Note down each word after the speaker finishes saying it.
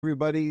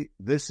Everybody,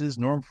 this is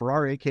Norm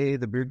Farrar, aka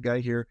the Beard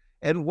Guy here,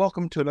 and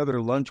welcome to another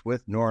Lunch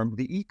with Norm,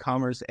 the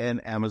e-commerce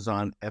and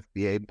Amazon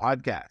FBA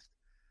podcast.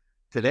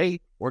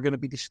 Today, we're going to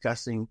be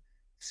discussing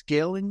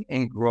scaling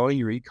and growing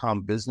your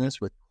e-com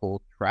business with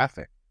cold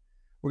traffic.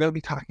 We're going to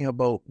be talking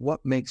about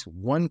what makes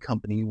one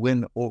company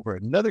win over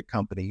another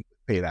company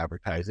with paid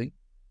advertising,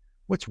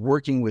 what's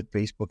working with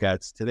Facebook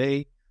ads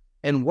today,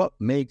 and what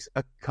makes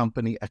a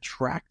company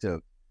attractive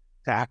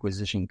to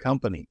acquisition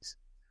companies.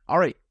 All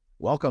right.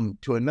 Welcome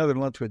to another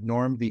Lunch with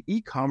Norm, the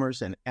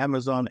e-commerce and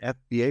Amazon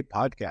FBA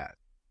podcast.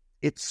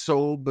 It's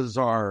so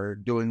bizarre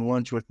doing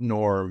Lunch with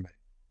Norm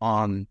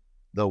on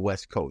the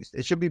West Coast.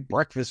 It should be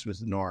Breakfast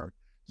with Norm.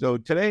 So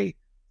today,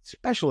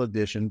 special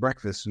edition,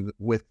 Breakfast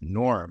with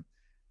Norm.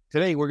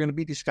 Today, we're going to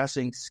be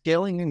discussing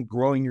scaling and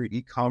growing your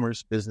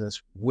e-commerce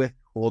business with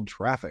cold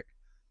traffic.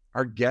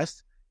 Our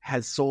guest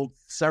has sold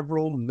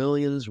several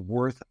millions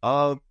worth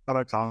of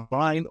products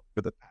online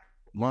over the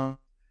past month,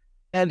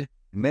 and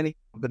many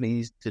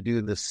companies to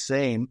do the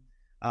same.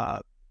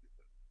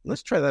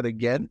 Let's try that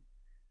again.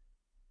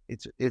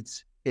 It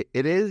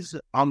is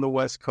on the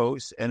West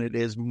Coast and it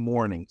is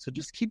morning. So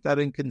just keep that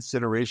in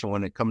consideration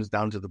when it comes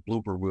down to the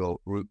blooper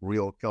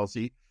reel,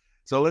 Kelsey.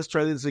 So let's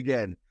try this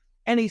again.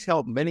 And he's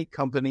helped many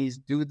companies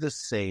do the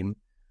same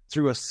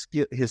through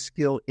his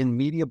skill in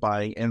media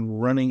buying and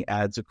running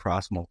ads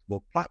across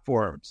multiple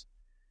platforms.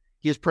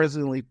 He is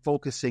presently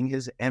focusing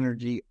his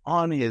energy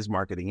on his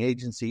marketing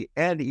agency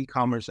and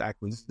e-commerce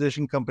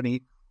acquisition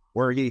company,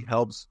 where he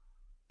helps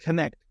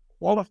connect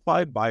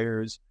qualified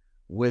buyers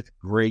with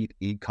great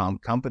e-com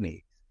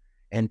companies.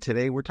 And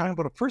today we're talking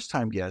about a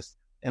first-time guest,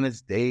 and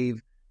it's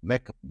Dave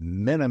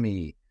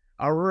McMenomey.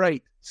 All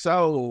right.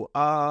 So,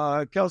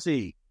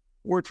 Kelsey,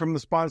 word from the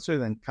sponsor,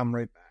 then come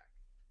right back.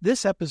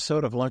 This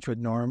episode of Lunch with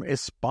Norm is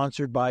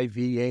sponsored by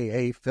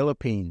VAA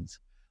Philippines.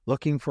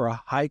 Looking for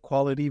a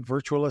high-quality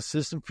virtual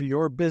assistant for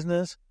your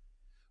business?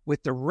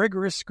 With the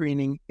rigorous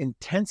screening,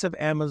 intensive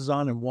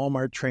Amazon and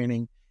Walmart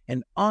training,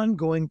 and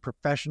ongoing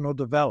professional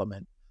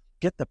development,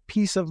 get the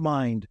peace of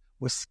mind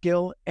with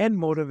skilled and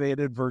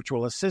motivated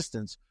virtual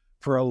assistants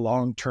for a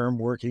long-term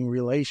working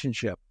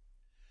relationship.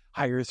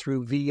 Hire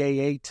through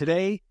VAA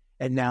today,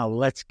 and now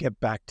let's get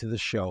back to the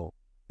show.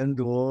 And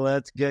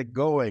let's get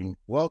going.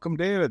 Welcome,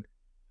 David.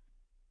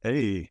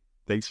 Hey,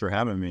 thanks for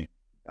having me.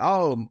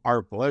 Oh,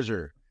 our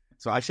pleasure.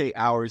 So I say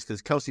hours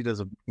because Kelsey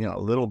does a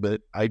little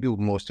bit. I do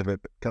most of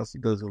it, but Kelsey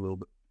does a little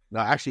bit. No,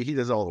 actually, he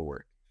does all the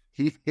work.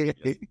 He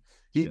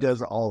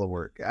does all the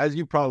work, as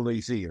you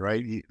probably see,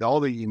 right? All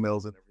the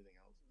emails and everything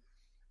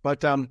else.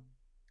 But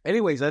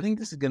anyways, I think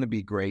this is going to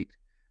be great.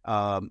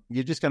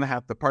 You're just going to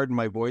have to pardon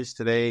my voice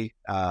today.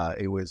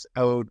 It was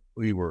out.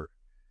 We were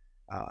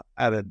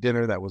at a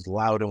dinner that was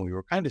loud, and we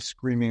were kind of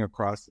screaming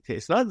across the table.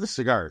 It's not the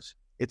cigars.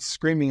 It's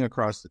screaming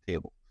across the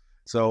table.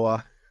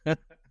 So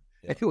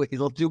anyways,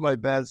 I'll do my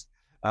best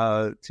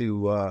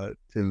to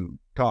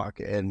talk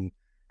and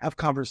have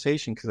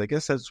conversation, because I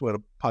guess that's what a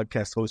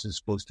podcast host is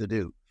supposed to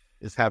do,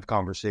 is have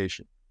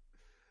conversation.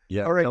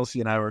 Yeah, all right.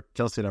 Kelsey and I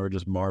were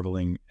just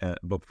marveling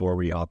before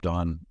we hopped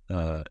on,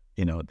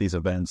 these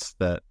events,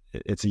 that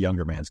it's a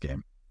younger man's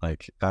game.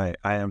 Like I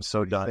am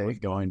so done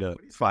with going to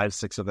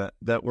 5-6 events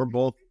that we're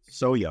both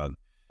so young,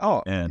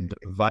 and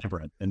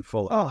vibrant and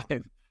full of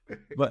life.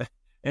 But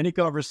any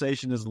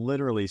conversation is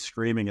literally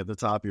screaming at the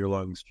top of your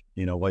lungs,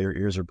 while your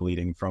ears are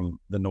bleeding from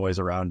the noise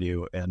around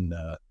you, and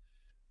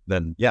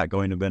then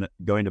going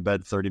to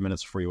bed 30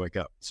 minutes before you wake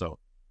up. So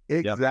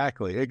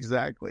exactly.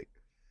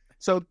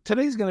 So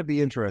today's going to be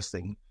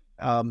interesting.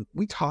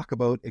 We talk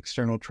about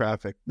external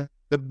traffic,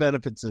 the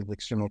benefits of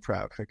external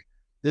traffic.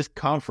 This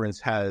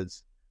conference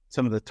has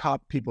some of the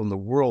top people in the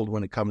world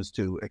when it comes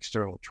to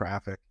external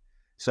traffic.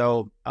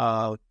 So,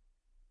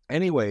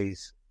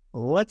 anyways,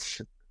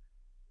 let's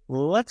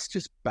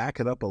just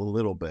back it up a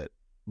little bit.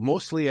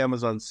 Mostly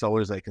Amazon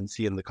sellers I can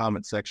see in the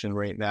comment section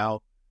right now.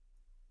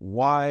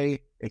 Why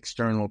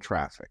external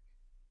traffic?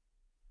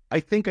 I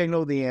think I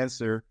know the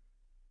answer.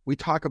 We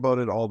talk about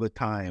it all the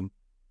time,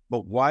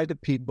 but why do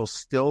people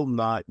still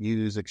not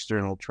use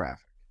external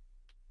traffic?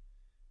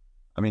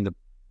 I mean,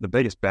 the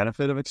biggest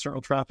benefit of external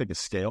traffic is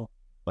scale,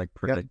 like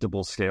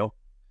predictable scale.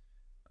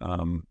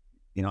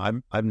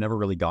 I've never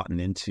really gotten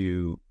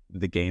into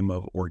the game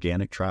of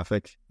organic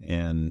traffic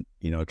and,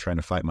 trying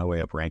to fight my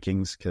way up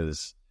rankings,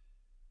 because,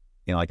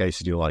 like I used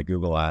to do a lot of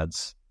Google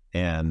ads,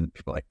 and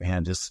people are like,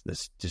 man, just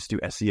do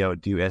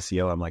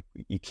SEO. I'm like,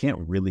 you can't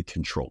really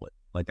control it.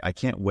 Like, I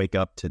can't wake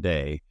up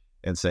today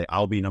and say,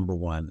 I'll be number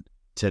one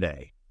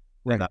today.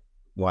 Right. And that's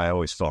why I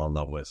always fall in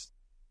love with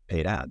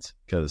paid ads,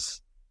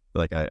 because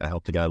like I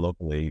helped a guy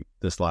locally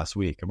this last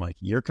week. I'm like,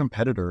 your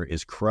competitor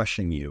is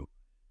crushing you,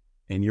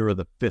 and you're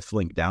the 5th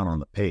link down on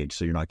the page,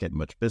 so you're not getting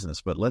much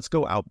business. But let's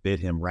go outbid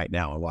him right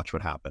now and watch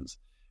what happens.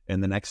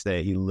 And the next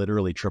day, he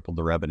literally tripled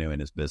the revenue in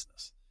his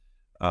business.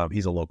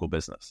 He's a local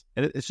business.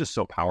 And it's just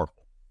so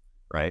powerful,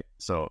 right?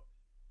 So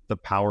the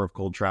power of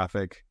cold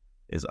traffic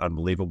is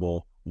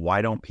unbelievable.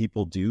 Why don't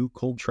people do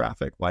cold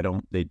traffic? Why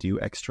don't they do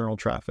external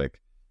traffic?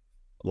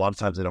 A lot of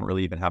times they don't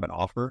really even have an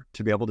offer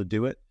to be able to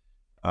do it.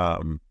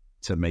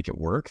 to make it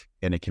work,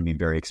 and it can be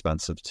very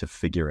expensive to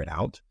figure it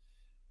out.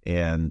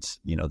 And,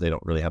 they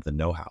don't really have the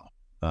know-how.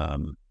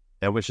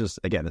 And which is,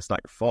 again, it's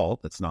not your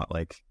fault. It's not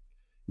like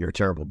you're a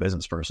terrible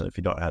business person if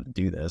you don't know how to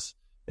do this.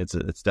 It's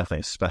definitely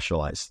a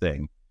specialized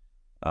thing.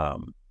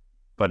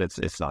 But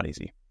it's not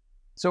easy.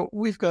 So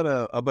we've got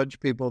a bunch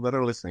of people that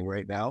are listening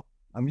right now.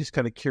 I'm just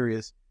kind of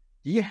curious,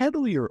 do you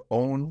handle your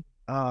own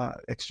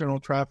external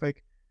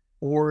traffic,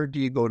 or do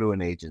you go to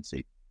an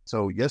agency?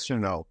 So yes or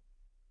no?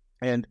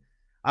 And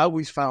I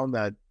always found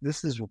that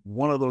this is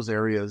one of those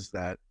areas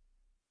that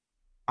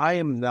I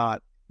am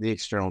not the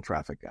external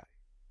traffic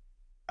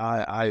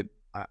guy.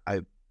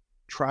 I've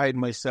tried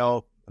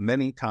myself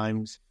many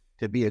times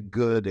to be a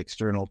good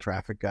external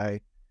traffic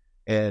guy,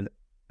 and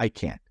I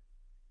can't.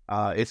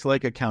 It's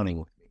like accounting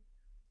with me.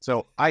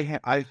 So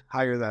I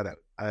hire that out.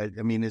 I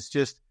mean, it's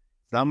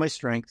not my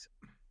strength.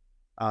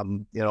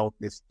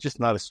 It's just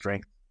not a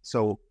strength.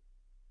 So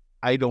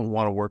I don't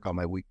want to work on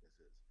my weaknesses,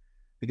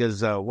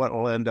 because what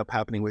will end up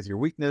happening with your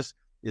weakness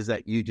is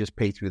that you just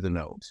pay through the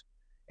nose.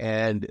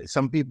 And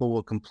some people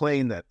will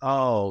complain that,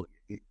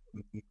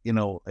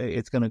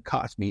 it's going to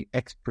cost me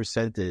X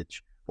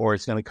percentage, or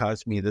it's going to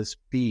cost me this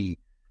fee.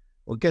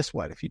 Well, guess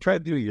what? If you try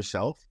to do it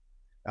yourself,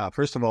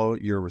 first of all,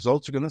 your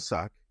results are going to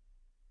suck.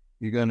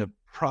 You're going to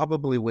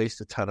probably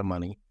waste a ton of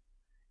money,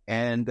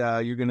 and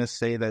you're going to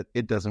say that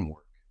it doesn't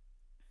work.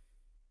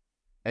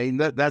 I mean,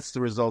 that's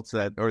the results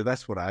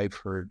that's what I've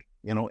heard,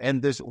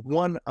 and there's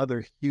one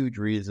other huge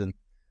reason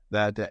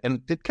that,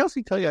 and did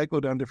Kelsey tell you I go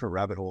down different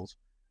rabbit holes?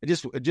 I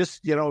just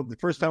the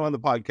first time on the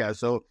podcast,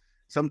 so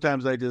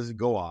sometimes I just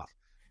go off.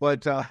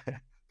 But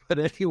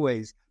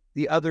anyways,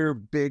 the other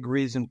big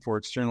reason for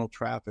external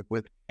traffic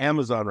with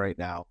Amazon right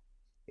now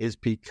is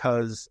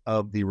because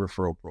of the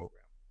referral program.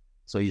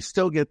 So you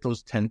still get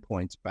those 10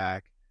 points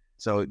back.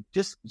 So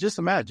just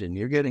imagine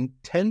you're getting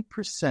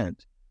 10%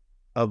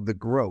 of the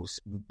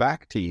gross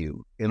back to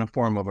you in a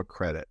form of a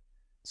credit.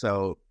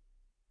 So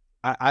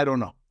I don't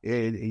know.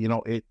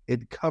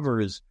 It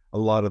covers a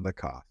lot of the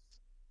costs.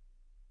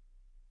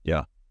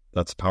 Yeah,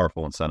 that's a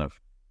powerful incentive.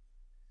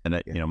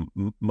 And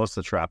most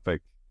of the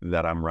traffic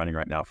that I'm running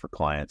right now for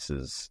clients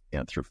is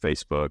through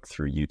Facebook,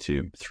 through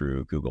YouTube,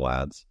 through Google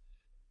Ads.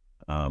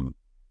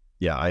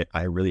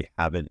 I really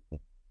haven't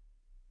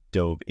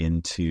dove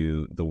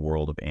into the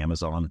world of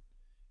Amazon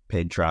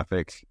paid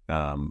traffic.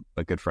 A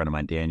good friend of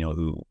mine, Daniel,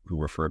 who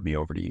referred me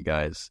over to you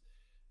guys,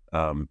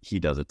 he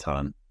does a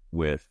ton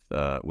with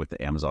the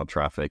Amazon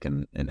traffic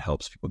and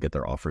helps people get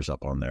their offers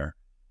up on there.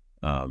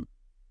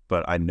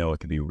 But I know it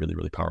could be really,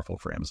 really powerful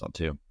for Amazon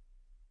too.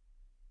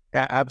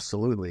 Yeah,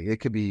 absolutely. It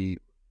could be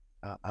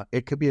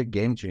a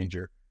game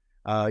changer.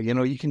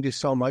 You can do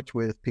so much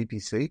with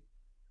PPC,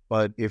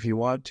 but if you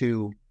want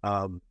to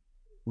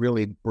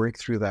really break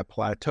through that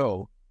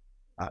plateau,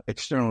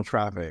 external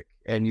traffic,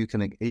 and you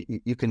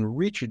can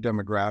reach your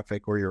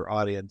demographic or your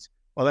audience.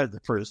 Well, that's the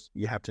first.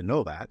 You have to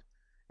know that,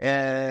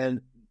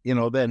 and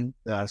then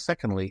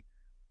secondly,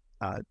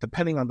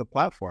 depending on the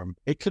platform,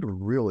 you can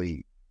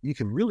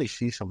really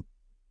see some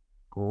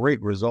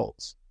great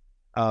results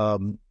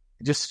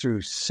just through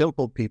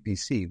simple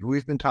PPC.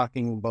 We've been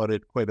talking about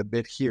it quite a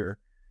bit here,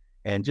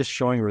 and just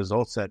showing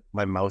results that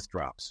my mouth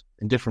drops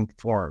in different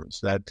forms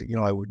that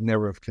I would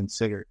never have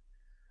considered.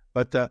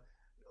 But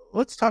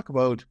let's talk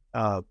about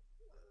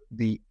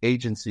the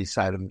agency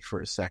side of it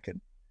for a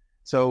second.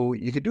 So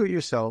you could do it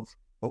yourself,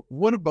 but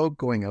what about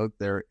going out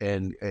there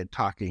and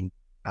talking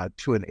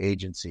to an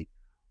agency?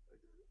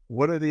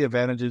 What are the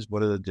advantages?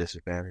 What are the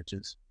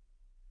disadvantages?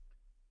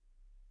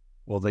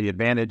 Well, the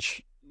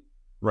advantage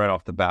right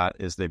off the bat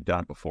is they've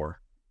done it before.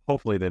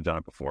 Hopefully they've done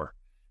it before.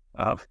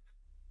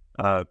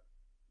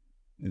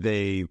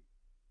 They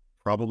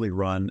probably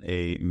run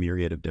a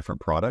myriad of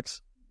different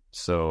products.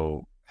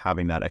 So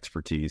having that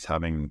expertise,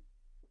 having,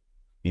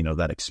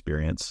 that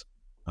experience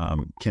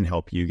can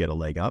help you get a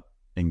leg up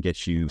and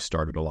get you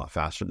started a lot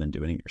faster than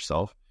doing it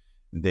yourself.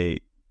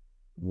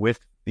 With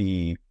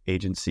the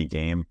agency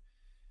game,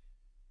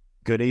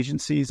 good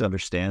agencies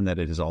understand that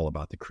it is all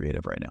about the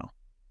creative right now.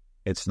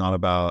 It's not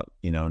about,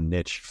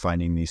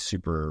 finding these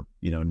super,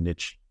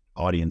 niche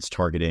audience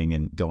targeting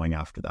and going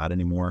after that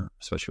anymore,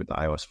 especially with the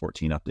iOS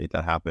 14 update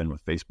that happened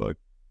with Facebook.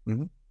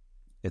 Mm-hmm.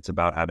 It's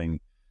about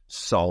having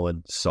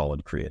solid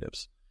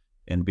creatives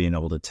and being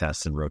able to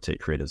test and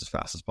rotate creatives as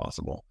fast as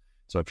possible.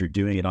 So if you're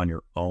doing it on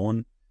your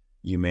own,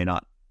 you may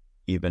not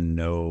even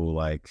know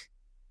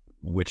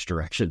which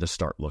direction to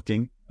start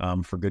looking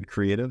for good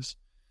creatives.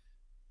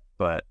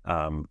 But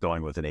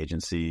going with an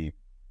agency,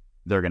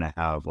 they're going to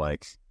have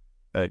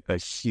a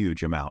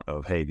huge amount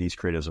of, hey, these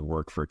creatives have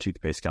worked for a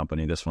toothpaste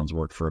company. This one's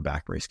worked for a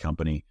back brace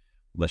company.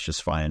 Let's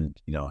just find,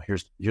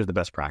 here's the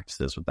best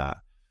practices with that.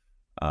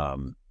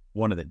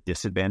 One of the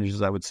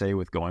disadvantages I would say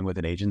with going with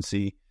an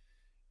agency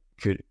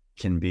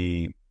can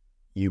be,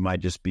 you might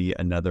just be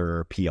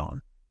another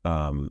peon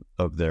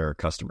of their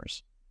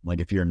customers.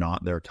 If you're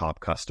not their top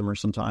customer,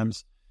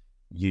 sometimes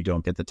you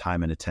don't get the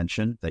time and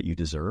attention that you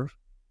deserve.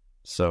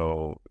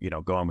 So,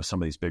 going with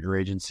some of these bigger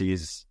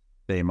agencies,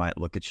 they might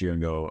look at you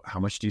and go, how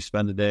much do you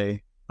spend a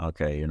day?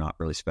 okay, you're not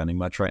really spending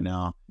much right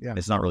now. Yeah.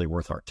 It's not really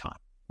worth our time.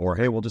 Or,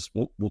 hey, we'll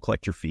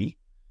collect your fee.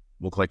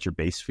 We'll collect your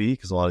base fee,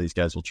 because a lot of these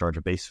guys will charge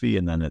a base fee,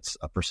 and then it's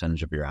a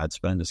percentage of your ad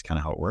spend is kind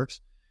of how it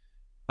works.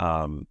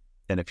 And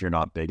if you're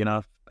not big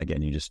enough,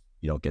 again, you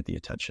don't get the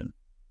attention.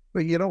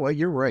 But you know what?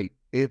 You're right.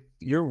 If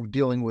you're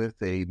dealing with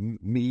a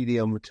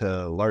medium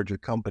to larger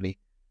company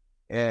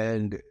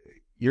and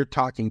you're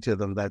talking to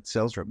them, that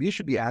sales rep, you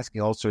should be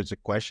asking all sorts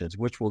of questions,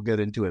 which we'll get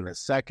into in a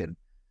second.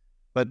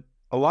 But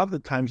a lot of the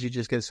times you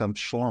just get some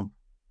schlump,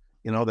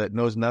 that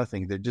knows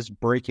nothing. They're just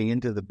breaking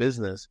into the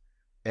business.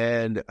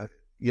 And,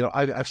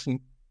 I've seen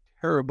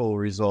terrible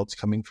results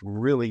coming from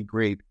really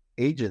great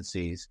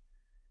agencies.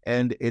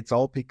 And it's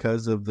all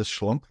because of the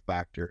schlump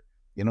factor.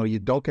 You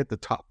don't get the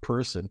top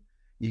person.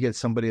 You get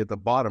somebody at the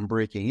bottom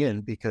breaking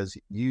in because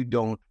you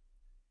don't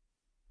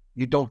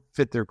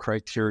fit their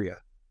criteria.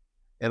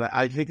 And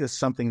I think it's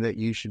something that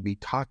you should be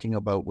talking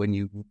about when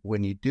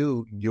you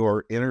do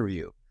your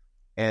interview.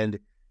 And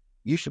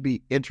you should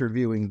be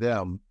interviewing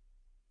them,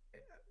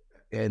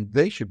 and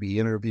they should be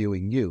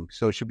interviewing you.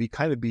 So it should be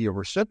a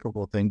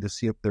reciprocal thing to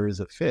see if there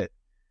is a fit.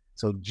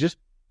 So just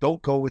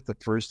don't go with the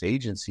first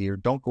agency, or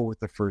don't go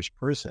with the first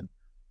person.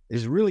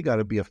 There's really got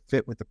to be a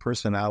fit with the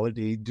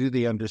personality. Do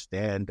they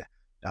understand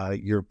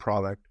your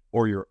product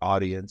or your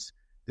audience?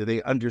 Do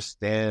they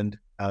understand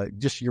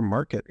just your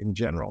market in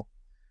general?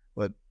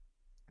 But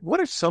what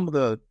are some of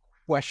the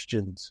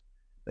questions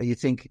that you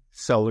think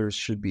sellers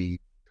should be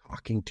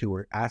talking to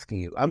or asking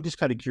you? I'm just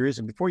kind of curious.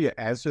 And before you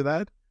answer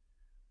that,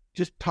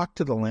 just talk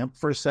to the lamp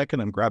for a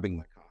second. I'm grabbing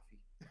my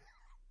coffee.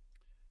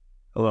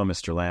 Hello,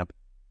 Mr. Lamp.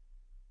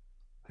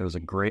 There was a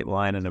great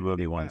line in a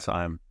movie one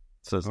time.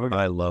 It says, okay.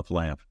 I love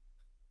lamp.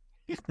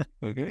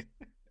 Okay.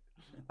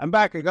 I'm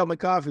back. I got my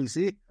coffee.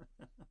 See?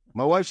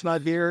 My wife's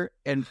not here,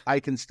 and I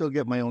can still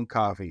get my own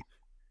coffee.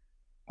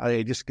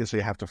 I just guess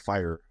I have to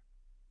fire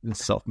her.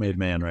 Self-made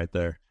man right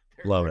there.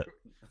 Love it.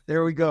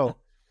 There we go.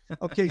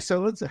 Okay, so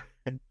let's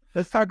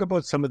talk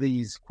about some of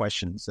these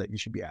questions that you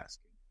should be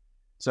asking.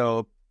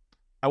 So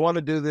I want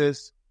to do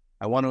this.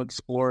 I want to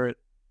explore it.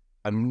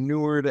 I'm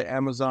newer to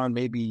Amazon,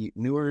 maybe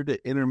newer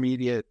to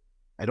intermediate.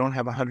 I don't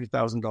have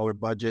 $100,000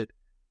 budget.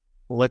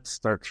 Let's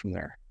start from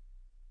there.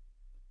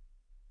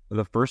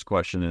 The first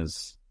question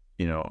is,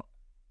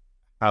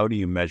 how do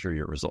you measure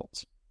your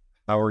results?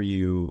 How are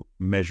you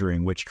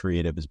measuring which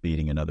creative is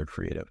beating another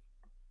creative?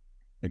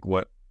 Like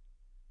what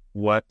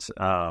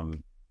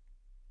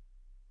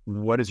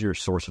is your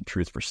source of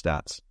truth for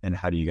stats, and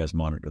how do you guys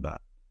monitor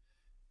that?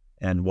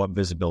 And what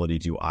visibility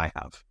do I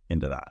have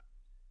into that?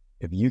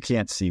 If you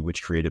can't see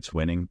which creative's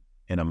winning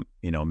in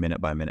a minute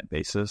by minute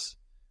basis,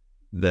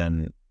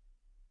 then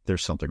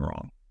there's something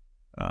wrong.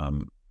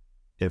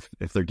 If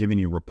they're giving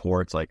you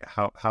reports, like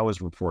how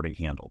is reporting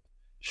handled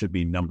should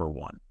be number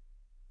one.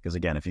 Because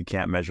again, if you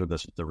can't measure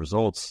the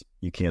results,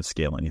 you can't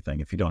scale anything.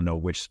 If you don't know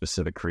which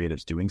specific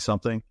creative's doing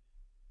something,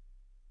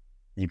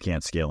 you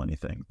can't scale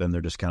anything. Then they're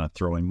just kind of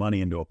throwing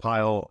money into a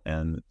pile,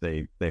 and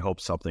they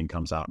hope something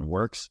comes out and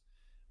works.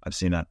 I've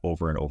seen that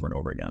over and over and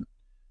over again.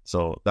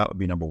 So that would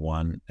be number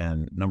one.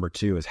 And number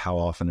two is, how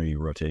often are you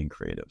rotating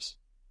creatives?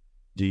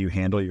 Do you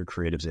handle your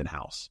creatives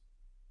in-house?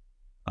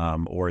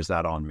 Or is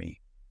that on me?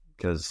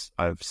 Because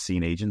I've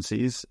seen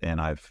agencies, and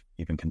I've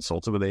even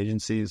consulted with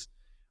agencies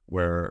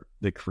where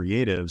the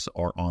creatives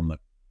are on the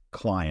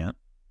client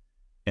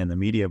and the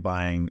media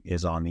buying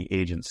is on the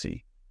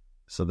agency.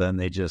 So then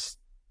they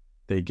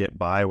get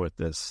by with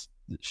this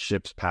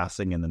ships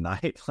passing in the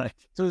night. Like,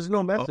 so there's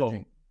no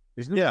messaging.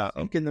 There's no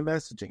sync in the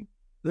messaging.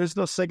 There's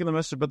no sync in the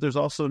message, but there's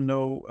also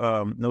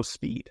no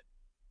speed.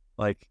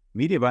 Like,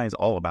 media buying is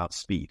all about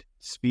speed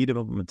of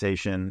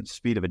implementation,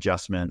 speed of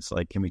adjustments.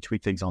 Like, can we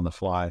tweak things on the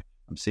fly?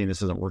 I'm seeing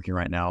this isn't working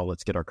right now.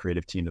 Let's get our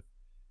creative team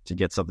to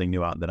get something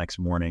new out the next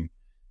morning.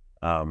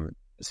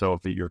 So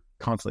if you're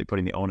constantly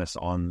putting the onus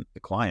on the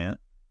client,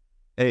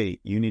 hey,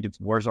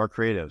 where's our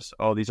creatives?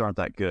 Oh, these aren't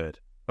that good.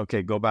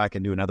 Okay, go back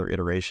and do another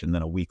iteration.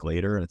 Then a week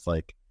later, and it's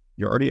like,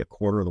 you're already a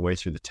quarter of the way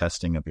through the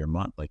testing of your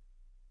month. Like,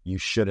 you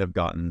should have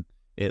gotten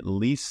at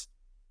least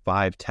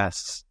 5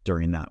 tests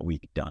during that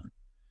week done.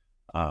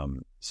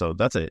 So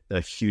that's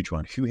a huge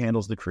one. Who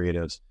handles the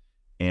creatives,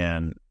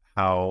 and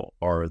how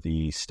are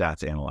the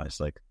stats analyzed?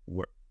 Like,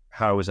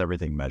 how is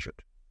everything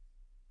measured?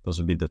 Those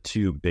would be the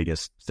 2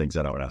 biggest things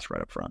that I would ask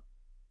right up front.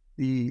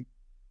 The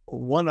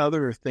one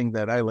other thing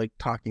that I like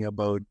talking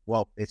about,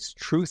 it's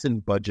truth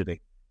in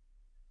budgeting.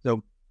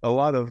 So a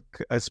lot of,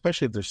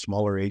 especially if they're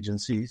smaller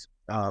agencies,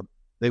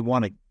 they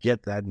want to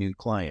get that new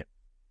client.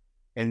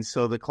 And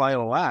so the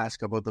client will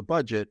ask about the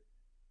budget,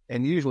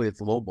 and usually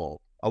it's lowball.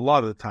 A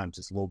lot of the times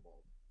it's lowball.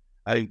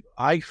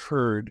 I've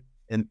heard,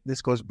 and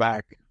this goes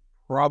back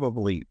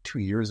probably 2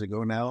 years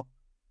ago now,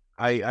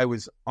 I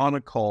was on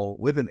a call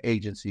with an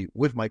agency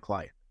with my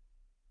client,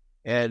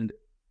 and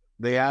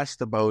they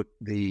asked about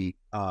the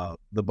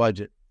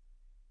budget,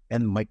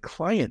 and my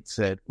client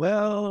said,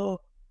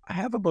 well, I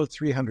have about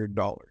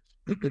 $300.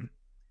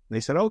 They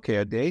said, okay,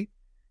 a day?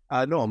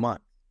 No, a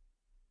month.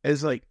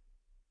 It's like,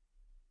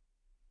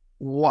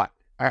 what?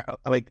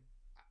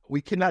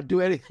 We cannot do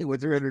anything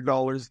with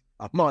 $300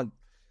 a month.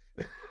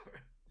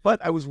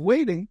 But I was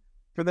waiting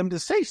for them to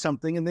say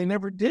something, and they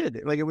never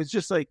did. Like, it was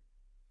just like,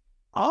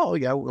 oh,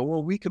 yeah,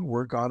 well, we can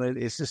work on it.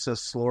 It's just a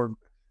slower.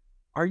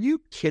 Are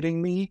you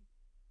kidding me?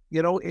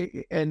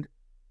 And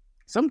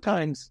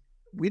sometimes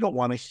we don't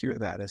want to hear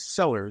that as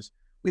sellers.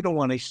 We don't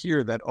want to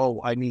hear that, oh,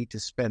 I need to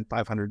spend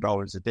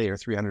 $500 a day or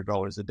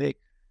 $300 a day.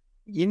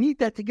 You need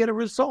that to get a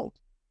result.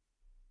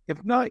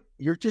 If not,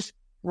 you're just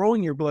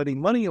throwing your bloody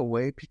money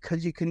away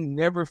because you can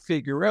never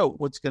figure out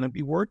what's going to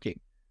be working,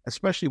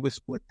 especially with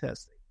split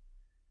testing.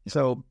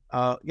 So,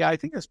 I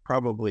think that's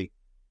probably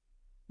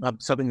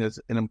something that's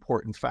an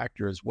important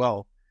factor as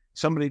well.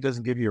 Somebody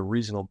doesn't give you a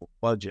reasonable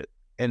budget,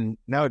 and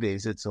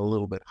nowadays it's a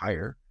little bit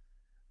higher.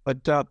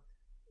 But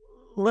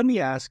let me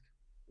ask,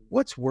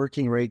 what's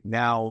working right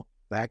now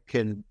that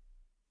can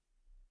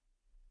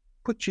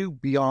put you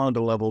beyond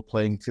a level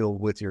playing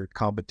field with your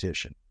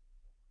competition?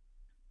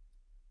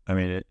 I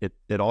mean,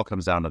 it all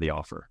comes down to the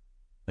offer.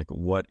 Like,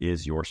 what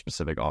is your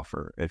specific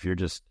offer? If you're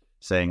just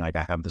saying, like,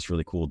 I have this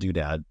really cool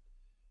doodad,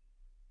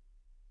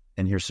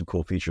 and here's some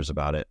cool features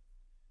about it,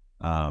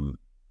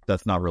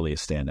 that's not really a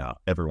standout.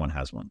 Everyone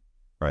has one,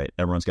 right?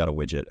 Everyone's got a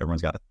widget.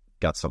 Everyone's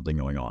got something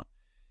going on.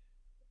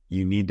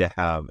 You need to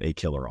have a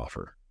killer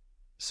offer.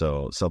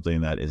 So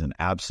something that is an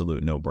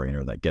absolute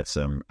no-brainer that gets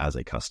them as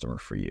a customer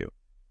for you.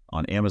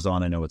 On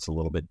Amazon, I know it's a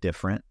little bit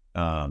different.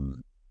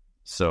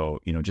 So,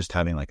 just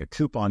having like a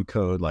coupon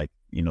code, like,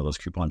 those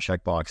coupon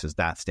checkboxes,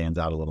 that stands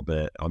out a little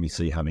bit.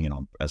 Obviously, having it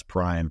on as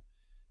Prime,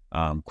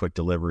 quick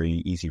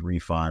delivery, easy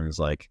refunds,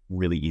 like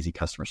really easy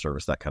customer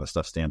service, that kind of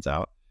stuff stands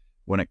out.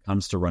 When it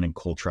comes to running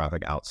cold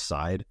traffic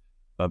outside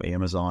of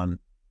Amazon,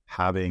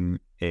 having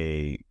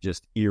a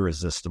just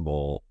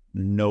irresistible,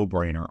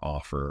 no-brainer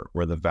offer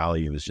where the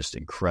value is just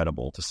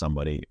incredible to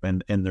somebody,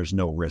 and there's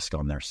no risk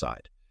on their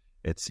side.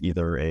 It's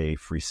either a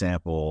free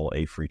sample,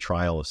 a free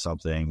trial of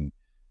something,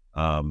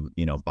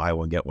 buy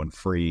one, get one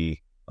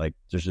free. Like,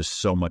 there's just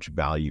so much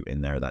value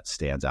in there that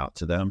stands out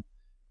to them.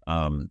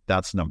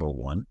 That's number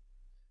one.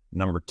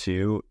 Number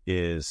two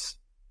is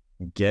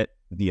get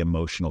the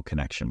emotional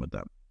connection with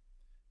them.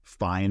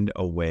 Find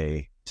a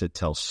way to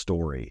tell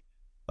story.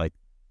 Like,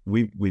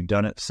 we've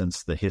done it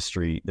since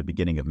the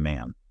beginning of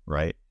man,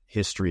 right?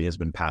 History has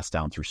been passed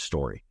down through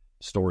story.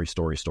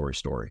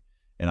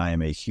 And I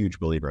am a huge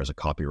believer as a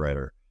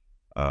copywriter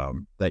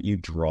that you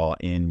draw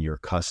in your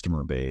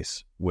customer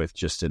base with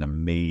just an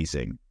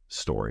amazing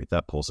story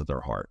that pulls at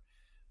their heart.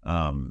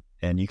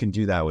 And you can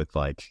do that with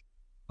like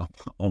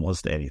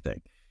almost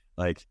anything,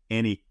 like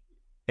any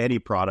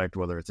product,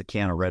 whether it's a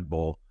can of Red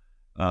Bull,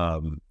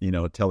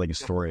 telling a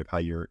story of how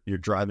you're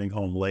driving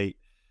home late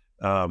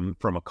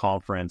from a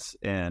conference,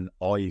 and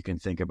all you can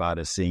think about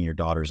is seeing your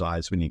daughter's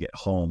eyes when you get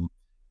home,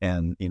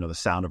 and the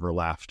sound of her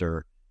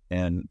laughter.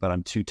 But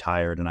I'm too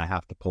tired and I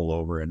have to pull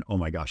over, and oh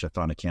my gosh, I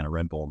found a can of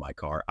Red Bull in my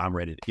car. I'm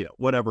ready to,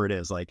 whatever it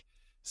is, like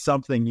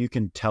something you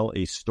can tell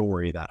a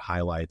story that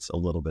highlights a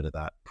little bit of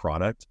that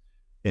product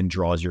and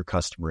draws your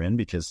customer in.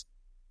 Because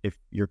if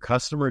your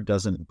customer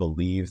doesn't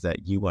believe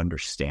that you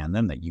understand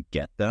them, that you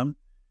get them,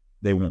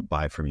 they won't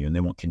buy from you, and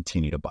they won't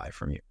continue to buy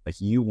from you. Like,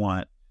 you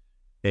want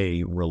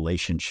a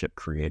relationship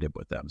created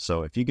with them.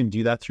 So if you can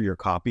do that through your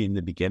copy in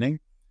the beginning,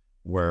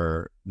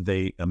 where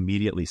they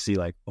immediately see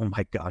like, oh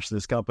my gosh,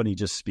 this company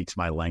just speaks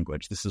my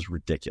language, this is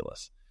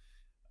ridiculous,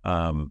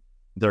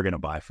 they're going to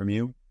buy from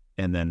you.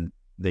 And then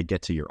they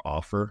get to your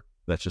offer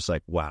that's just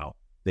like, wow,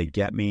 they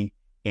get me,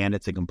 and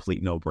it's a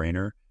complete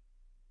no-brainer.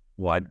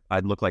 Well,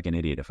 I'd look like an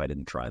idiot if I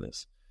didn't try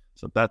this.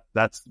 So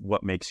that's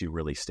what makes you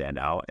really stand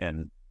out,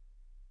 and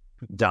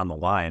down the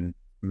line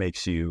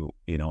makes you,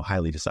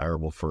 highly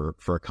desirable for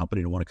a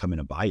company to want to come in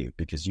and buy you,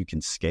 because you can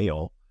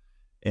scale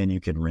and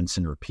you can rinse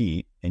and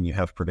repeat, and you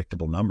have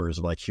predictable numbers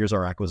of like, here's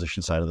our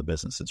acquisition side of the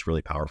business. It's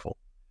really powerful.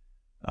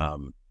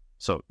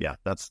 So yeah,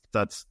 that's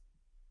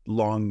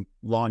long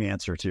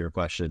answer to your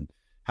question.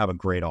 Have a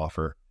great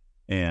offer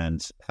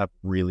and have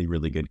really,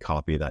 really good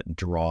copy that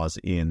draws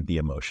in the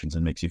emotions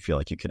and makes you feel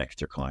like you connect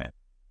with your client.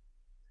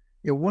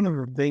 Yeah, one of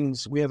the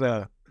things, we have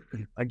a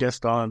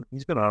guest on,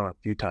 he's been on a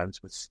few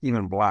times, with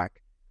Stephen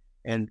Black,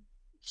 and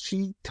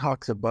he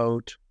talks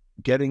about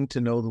getting to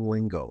know the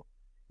lingo.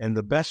 And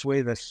the best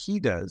way that he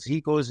does, he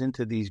goes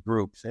into these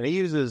groups, and he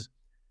uses,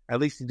 at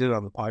least he did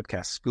on the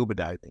podcast, scuba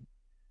diving.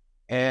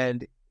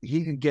 And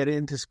he can get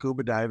into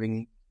scuba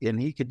diving,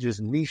 and he could just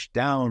niche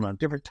down on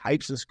different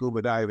types of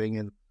scuba diving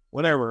and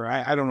whatever.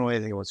 I don't know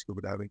anything about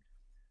scuba diving,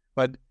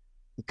 but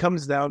he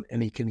comes down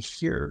and he can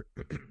hear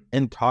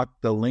and talk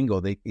the lingo.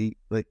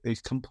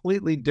 There's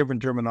completely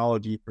different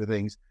terminology for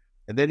things.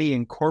 And then he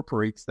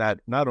incorporates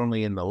that not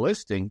only in the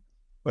listing,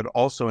 but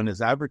also in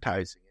his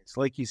advertising. It's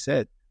like you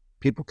said,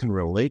 people can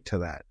relate to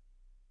that.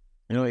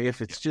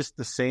 If it's just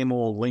the same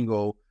old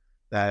lingo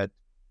that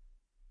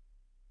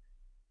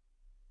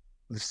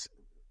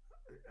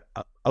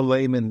a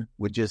layman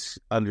would just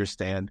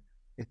understand,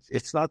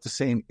 it's not the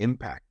same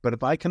impact. But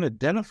if I can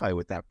identify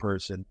with that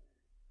person,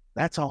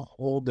 that's a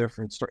whole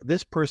different story.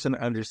 This person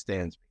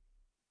understands me.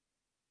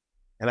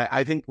 And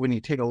I think when you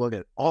take a look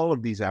at all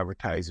of these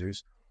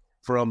advertisers,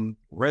 from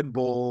Red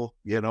Bull,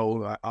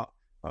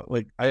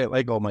 like I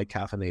like all my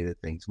caffeinated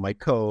things, my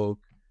Coke,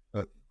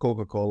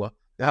 Coca-Cola,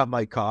 I have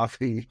my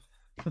coffee,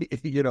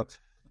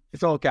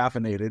 it's all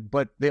caffeinated,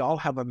 but they all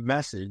have a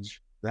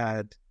message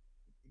that,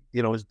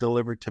 is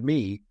delivered to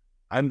me.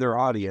 I'm their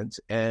audience,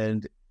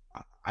 and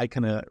I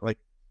can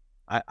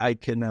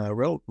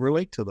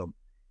relate to them.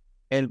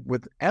 And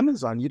with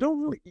Amazon, you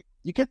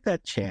get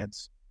that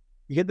chance.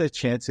 You get that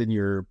chance in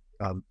your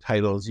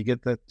titles. You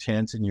get that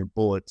chance in your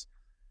bullets,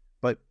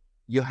 but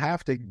you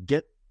have to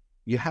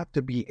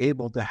be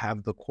able to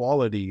have the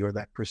quality or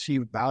that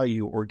perceived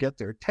value or get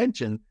their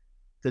attention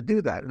to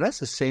do that. And that's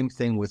the same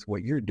thing with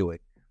what you're doing.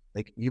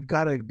 Like, you've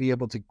got to be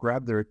able to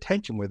grab their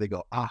attention where they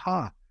go,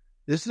 aha,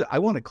 I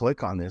want to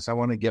click on this. I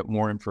want to get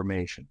more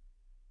information.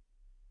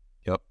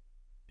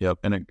 Yep.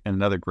 And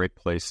another great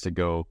place to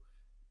go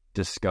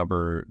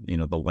discover,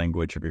 the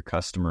language of your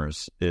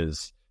customers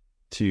is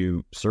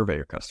to survey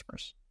your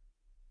customers.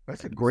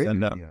 That's a great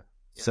idea.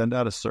 Send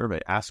out a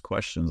survey, ask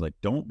questions. Like,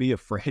 don't be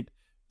afraid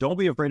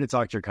to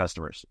talk to your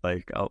customers.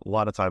 Like, a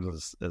lot of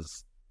times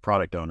as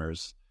product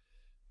owners,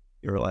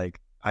 you're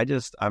like,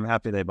 I'm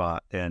happy they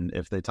bought. And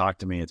if they talk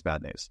to me, it's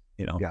bad news,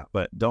 Yeah.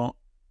 But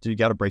you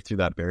got to break through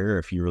that barrier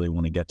if you really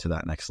want to get to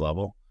that next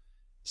level.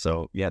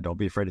 So yeah, don't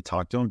be afraid to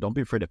talk to them. Don't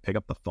be afraid to pick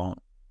up the phone.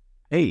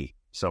 Hey,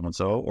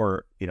 so-and-so,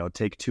 or,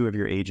 take 2 of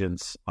your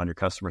agents on your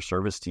customer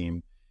service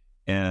team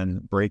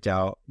and break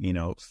out,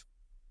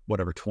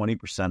 whatever,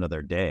 20% of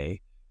their day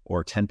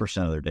or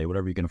 10% of their day,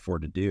 whatever you can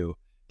afford to do,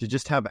 to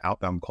just have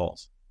outbound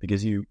calls,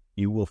 because you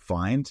will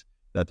find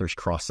that there's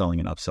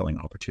cross-selling and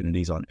upselling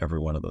opportunities on every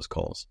one of those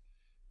calls.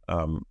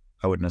 I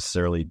wouldn't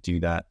necessarily do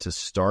that to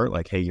start,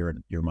 like, hey, you're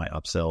my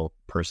upsell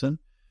person.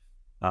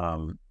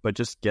 But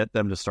just get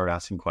them to start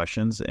asking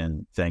questions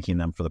and thanking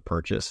them for the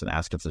purchase, and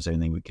ask if there's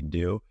anything we can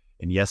do.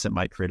 And yes, it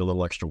might create a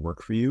little extra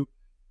work for you,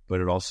 but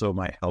it also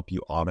might help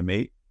you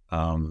automate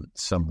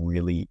some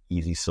really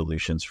easy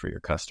solutions for your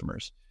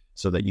customers,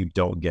 so that you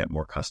don't get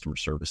more customer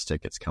service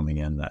tickets coming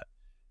in that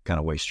kind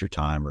of waste your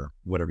time or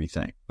whatever you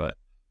think. But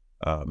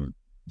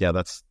yeah,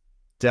 that's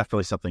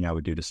definitely something I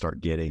would do to start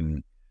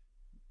getting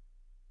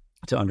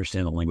to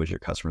understand the language of your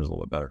customers a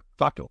little bit better.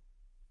 Talk to them.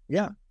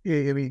 Yeah.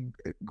 I mean,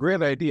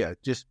 great idea.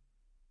 Just,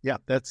 yeah,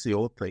 that's the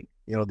old thing,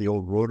 the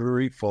old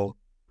rotary phone,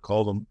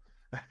 call them.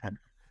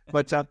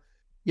 But,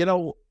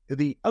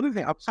 the other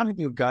thing, I was talking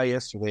to a guy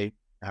yesterday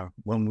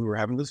when we were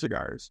having the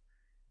cigars,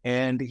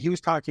 and he was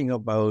talking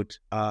about,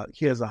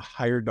 he has a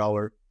higher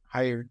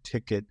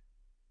ticket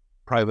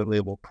private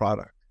label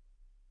product.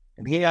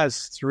 And he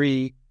has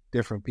 3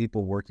 different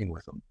people working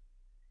with him.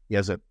 He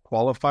has a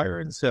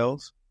qualifier in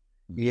sales.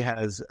 He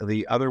has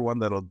the other one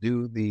that'll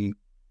do he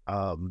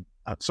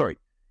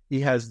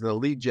has the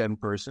lead gen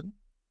person,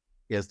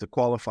 he has the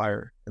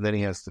qualifier, and then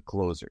he has the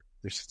closer.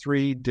 There's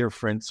 3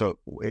 different, so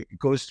it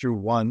goes through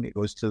one, it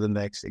goes to the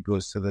next, it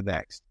goes to the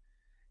next.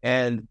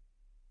 And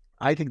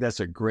I think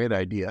that's a great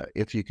idea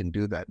if you can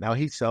do that. Now,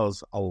 he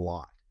sells a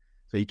lot,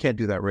 so you can't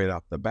do that right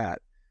off the bat.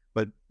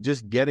 But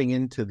just getting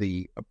into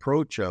the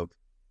approach of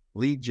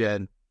lead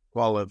gen,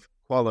 a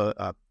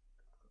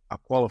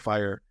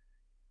qualifier,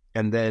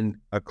 and then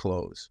a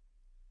close.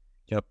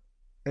 Yep.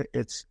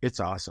 It's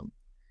awesome.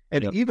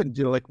 And even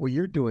like what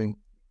you're doing,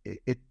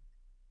 it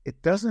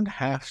doesn't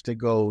have to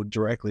go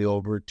directly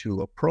over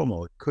to a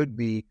promo. It could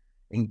be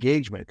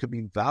engagement. It could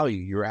be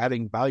value. You're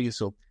adding value.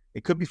 So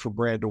it could be for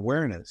brand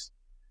awareness.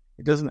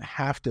 It doesn't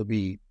have to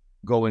be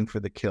going for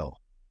the kill.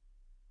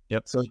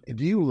 Yep. So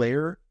do you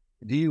layer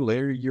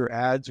your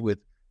ads with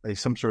like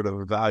some sort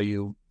of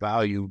value,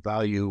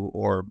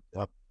 or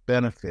a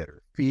benefit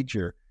or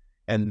feature,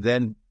 and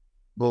then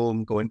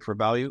boom, going for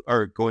value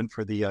or going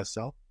for the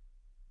sell?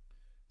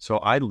 So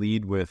I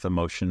lead with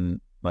emotional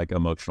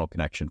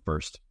connection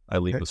first. I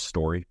lead with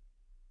story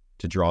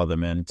to draw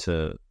them in,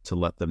 to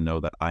let them know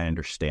that I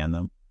understand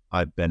them.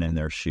 I've been in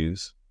their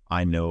shoes.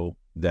 I know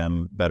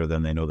them better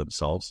than they know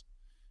themselves.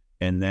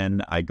 And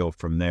then I go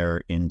from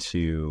there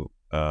into,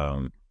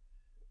 so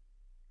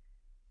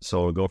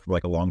it'll go from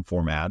like a long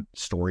form ad,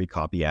 story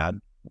copy ad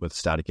with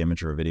static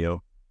image or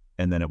video.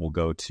 And then it will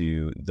go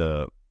to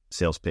the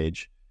sales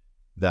page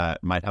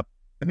that might have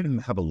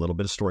a little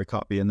bit of story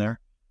copy in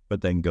there,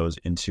 but then goes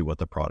into what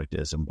the product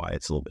is and why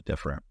it's a little bit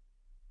different,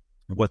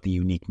 what the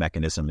unique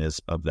mechanism is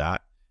of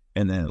that.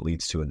 And then it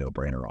leads to a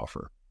no-brainer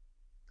offer.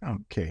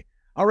 Okay.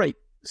 All right.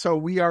 So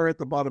we are at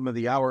the bottom of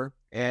the hour,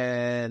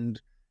 and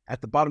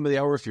at the bottom of the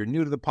hour, if you're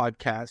new to the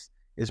podcast,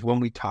 is when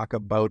we talk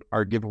about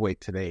our giveaway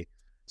today.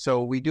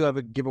 So we do have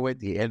a giveaway at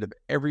the end of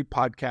every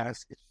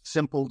podcast. It's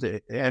simple to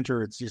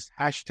enter. It's just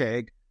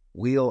hashtag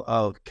Wheel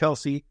of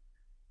Kelsey.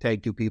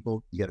 Tag 2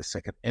 people. You get a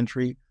second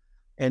entry.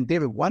 And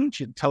David, why don't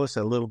you tell us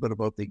a little bit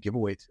about the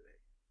giveaway today?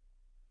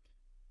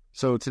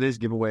 So today's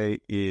giveaway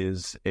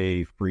is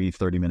a free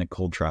 30-minute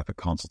cold traffic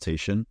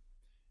consultation.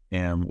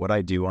 And what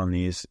I do on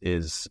these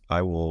is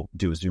I will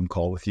do a Zoom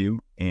call with you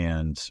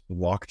and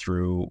walk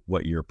through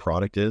what your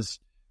product is,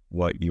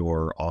 what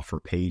your offer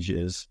page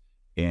is,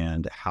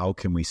 and how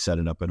can we set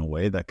it up in a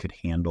way that could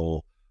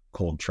handle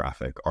cold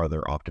traffic. Are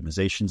there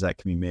optimizations that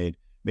can be made?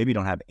 maybe you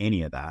don't have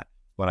any of that,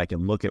 but I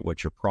can look at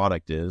what your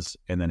product is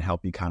and then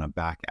help you kind of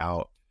back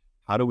out.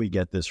 How do we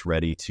get this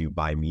ready to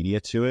buy media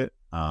to it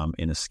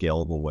in a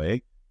scalable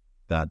way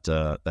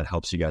that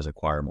helps you guys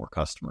acquire more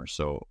customers?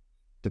 So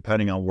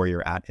depending on where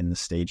you're at in the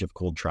stage of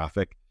cold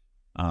traffic,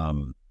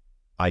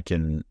 I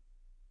can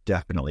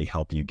definitely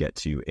help you get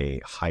to a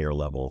higher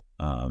level,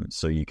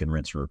 so you can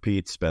rinse and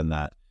repeat, spend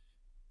that,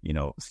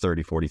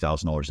 $30,000,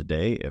 $40,000 a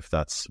day if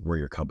that's where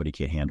your company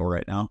can't handle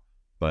right now.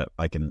 But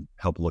I can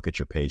help look at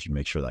your page and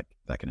make sure that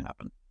that can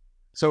happen.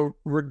 So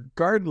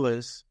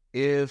regardless,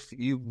 if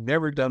you've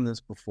never done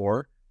this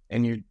before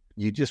and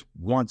you just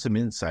want some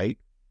insight,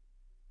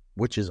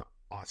 which is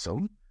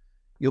awesome,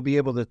 you'll be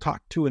able to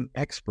talk to an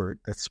expert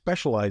that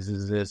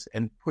specializes in this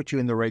and put you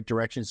in the right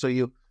direction, so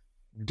you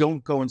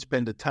don't go and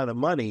spend a ton of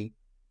money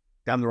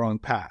down the wrong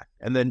path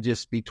and then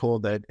just be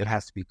told that it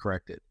has to be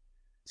corrected.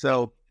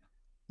 So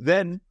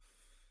then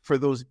for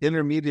those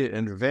intermediate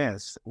and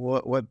advanced,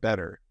 what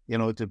better,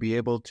 to be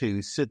able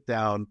to sit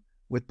down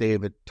with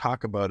David,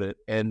 talk about it.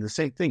 And the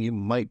same thing, you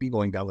might be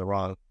going down the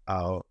wrong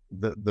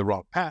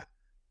path,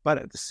 but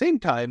at the same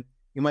time,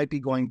 you might be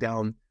going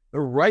down the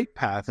right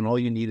path, and all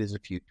you need is a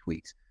few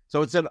tweaks.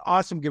 So it's an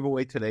awesome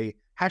giveaway today.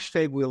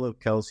 #Wheel of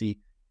Kelsey,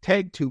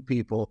 tag 2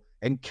 people.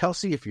 And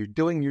Kelsey, if you're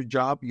doing your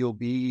job, you'll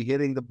be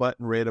hitting the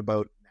button right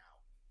about now.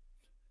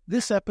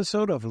 This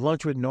episode of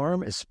Lunch with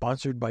Norm is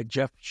sponsored by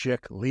Jeff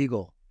Schick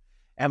Legal.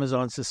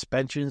 Amazon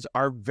suspensions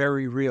are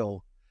very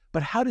real,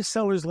 but how do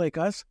sellers like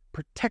us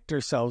protect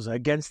ourselves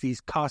against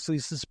these costly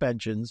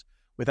suspensions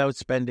without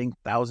spending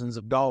thousands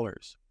of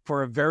dollars?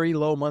 For a very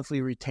low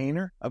monthly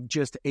retainer of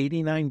just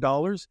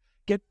 $89,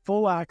 get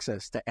full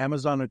access to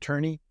Amazon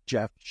attorney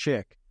Jeff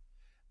Schick.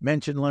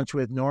 Mention Lunch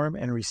with Norm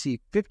and receive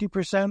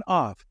 50%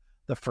 off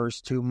the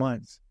first 2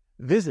 months.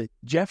 Visit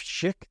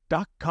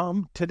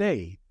jeffschick.com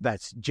today.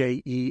 That's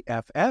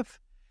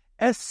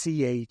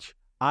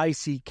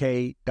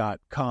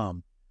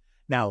JEFFSCHICK.com.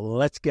 Now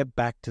let's get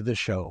back to the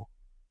show.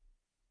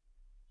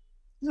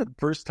 This is the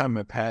first time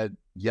I've had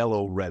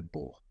yellow Red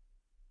Bull,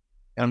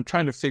 and I'm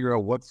trying to figure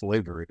out what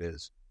flavor it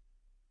is.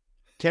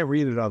 Can't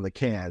read it on the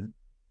can,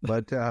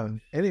 but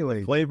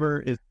anyway, Flavor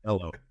is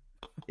yellow.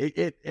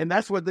 And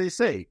that's what they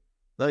say,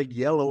 like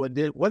yellow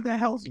edition. What the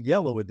hell's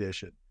yellow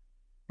edition?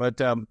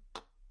 But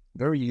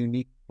very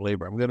unique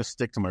flavor. I'm going to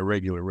stick to my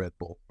regular Red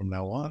Bull from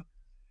now on.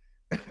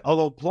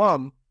 Although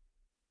plum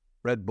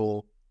Red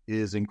Bull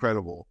is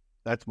incredible.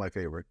 That's my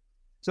favorite.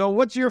 So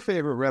what's your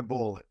favorite Red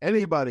Bull?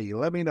 Anybody,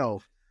 let me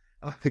know.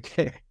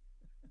 Okay.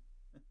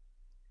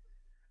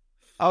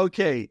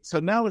 Okay, so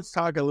now let's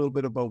talk a little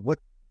bit about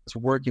what's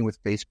working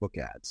with Facebook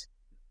ads.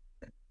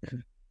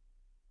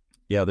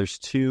 Yeah, there's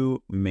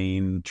 2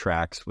 main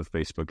tracks with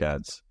Facebook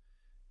ads.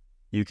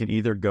 You can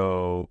either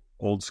go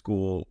old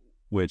school,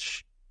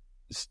 which,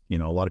 a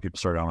lot of people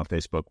started out on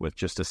Facebook with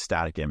just a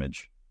static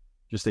image,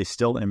 just a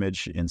still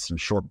image in some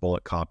short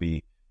bullet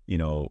copy,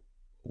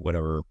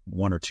 whatever,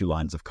 1 or 2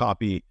 lines of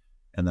copy,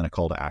 and then a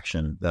call to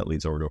action that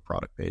leads over to a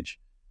product page.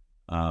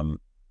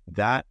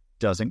 That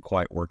doesn't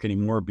quite work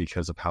anymore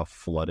because of how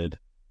flooded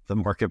the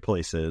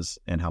marketplace is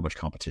and how much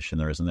competition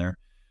there is in there.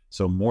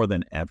 So more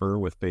than ever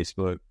with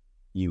Facebook,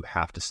 you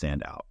have to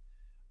stand out.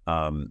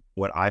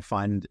 What I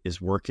find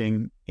is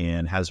working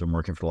and has been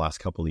working for the last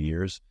couple of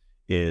years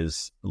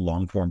is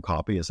long form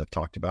copy, as I've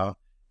talked about,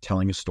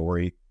 telling a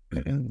story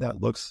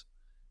that looks,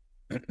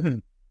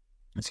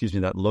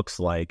 that looks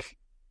like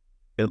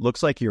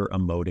you're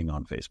emoting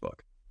on Facebook.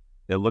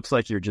 It looks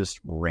like you're just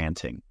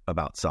ranting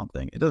about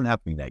something. It doesn't have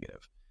to be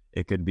negative.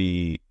 It could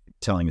be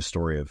telling a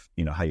story of,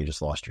 how you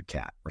just lost your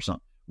cat or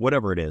something,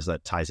 whatever it is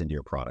that ties into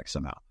your product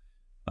somehow.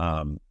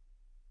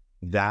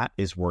 That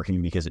is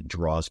working because it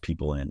draws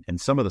people in. And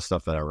some of the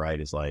stuff that I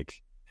write is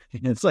like,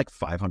 it's like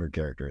 500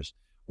 characters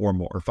or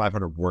more, or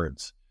 500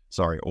 words,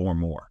 or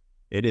more.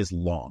 It is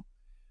long.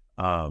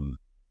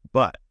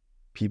 But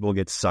people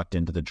get sucked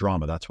into the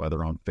drama. That's why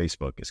they're on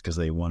Facebook, is because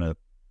they want to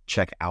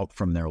check out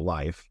from their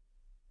life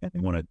and they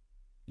want to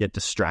get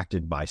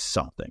distracted by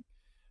something.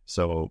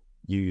 So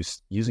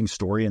using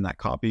story in that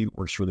copy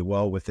works really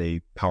well with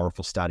a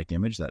powerful static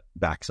image that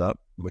backs up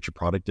what your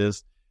product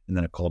is, and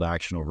then a call to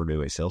action over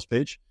to a sales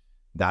page.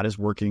 That is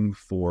working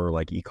for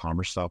like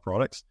e-commerce style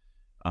products.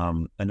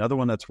 Another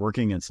one that's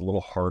working, and it's a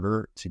little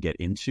harder to get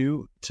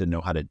into to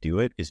know how to do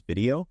it, is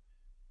video.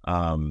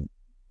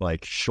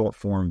 Like short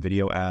form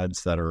video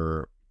ads that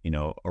are,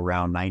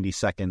 around 90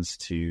 seconds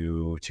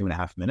to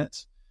 2.5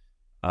 minutes,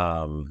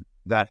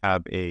 that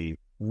have a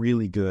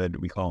really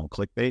good, we call them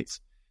clickbaits,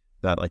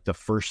 that like the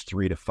first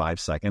 3 to 5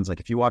 seconds, like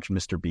if you watch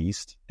Mr.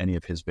 Beast, any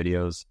of his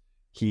videos,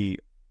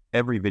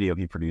 every video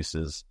he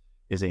produces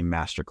is a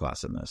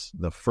masterclass in this.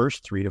 The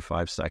first 3 to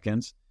 5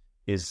 seconds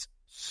is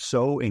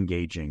so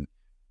engaging.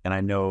 And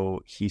I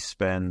know he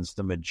spends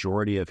the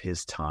majority of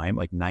his time,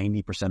 like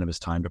 90% of his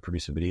time to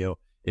produce a video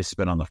is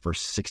spent on the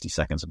first 60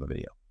 seconds of a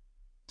video,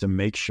 to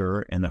make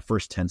sure, and the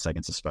first 10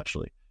 seconds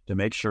especially, to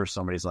make sure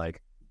somebody's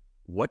like,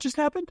 what just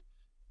happened?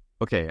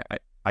 Okay,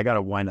 I got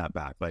to wind that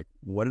back. Like,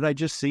 what did I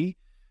just see?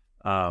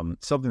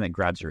 Something that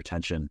grabs your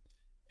attention.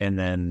 And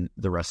then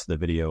the rest of the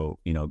video,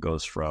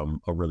 goes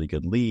from a really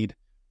good lead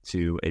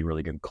to a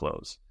really good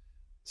close.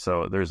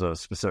 So there's a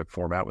specific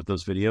format with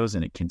those videos,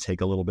 and it can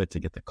take a little bit to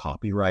get the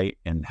copy right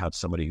and have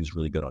somebody who's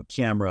really good on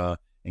camera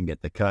and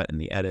get the cut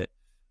and the edit.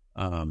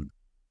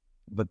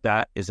 But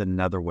that is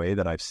another way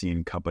that I've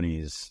seen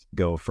companies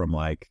go from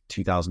like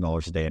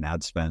 $2,000 a day in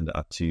ad spend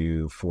up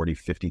to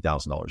 $40,000,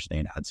 $50,000 a day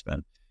in ad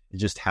spend.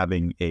 Just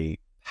having a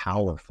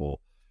powerful,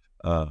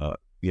 1.5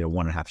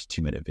 to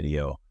 2 minute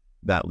video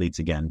that leads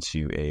again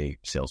to a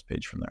sales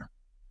page from there.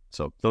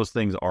 So those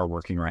things are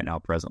working right now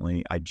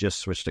presently. I just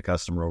switched a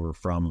customer over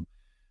from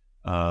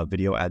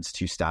video ads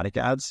to static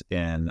ads,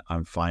 and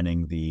I'm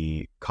finding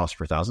the cost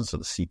per thousand, so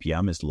the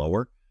CPM is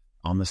lower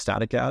on the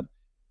static ad,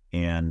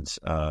 and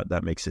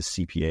that makes his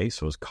CPA,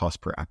 so his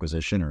cost per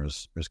acquisition or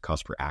his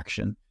cost per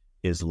action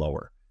is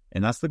lower.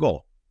 And that's the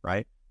goal,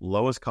 right?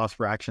 Lowest cost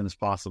per action as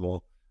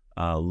possible,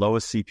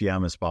 lowest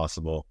CPM as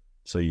possible,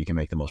 so you can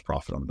make the most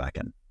profit on the back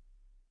end.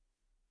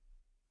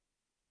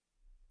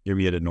 You're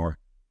muted, Nor.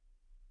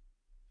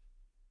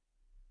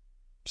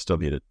 Still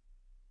muted.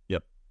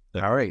 Yep.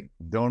 All right.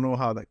 Don't know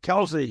how that.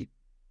 Kelsey,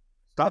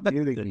 stop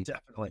muting me.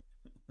 Definitely.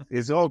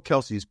 It's all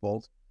Kelsey's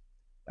fault.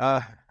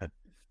 All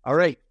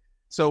right.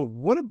 So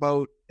what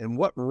about, and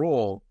what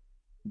role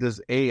does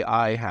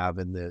AI have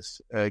in this?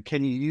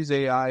 Can you use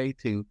AI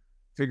to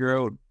figure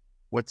out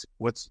what's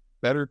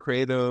better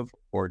creative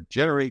or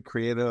generate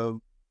creative?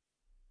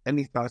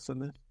 Any thoughts on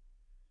this?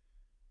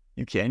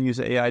 You can use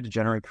AI to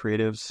generate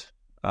creatives.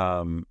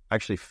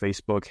 Actually,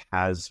 Facebook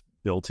has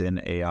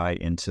built-in AI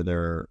into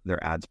their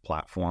ads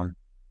platform.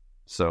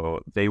 So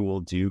they will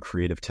do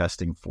creative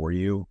testing for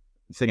you.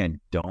 The thing I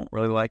don't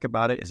really like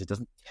about it is it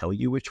doesn't tell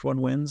you which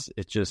one wins.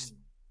 It just,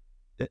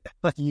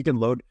 you can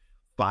load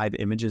 5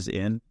 images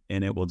in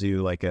and it will do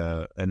like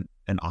an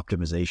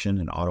optimization,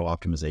 an auto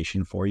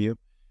optimization for you,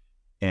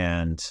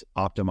 and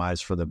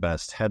optimize for the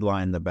best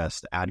headline, the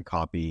best ad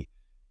copy,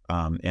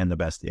 and the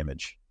best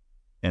image.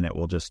 And it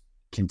will just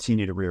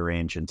continue to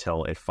rearrange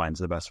until it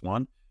finds the best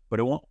one, but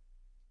it won't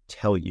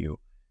tell you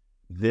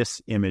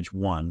this image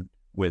won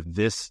with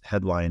this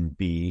headline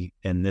B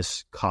and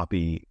this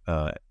copy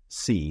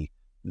C.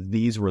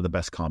 These were the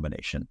best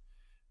combination.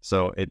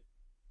 So it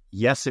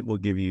will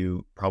give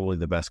you probably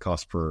the best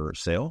cost per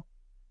sale,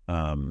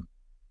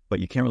 but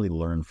you can't really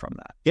learn from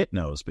that. It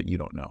knows, but you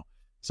don't know.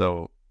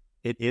 So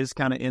it is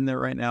kind of in there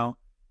right now,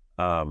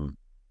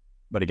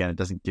 but again, it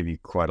doesn't give you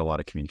quite a lot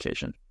of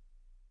communication.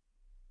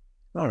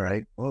 All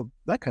right. Well,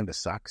 that kind of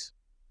sucks.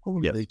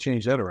 Hopefully they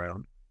change that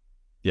around.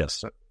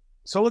 Yes.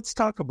 So let's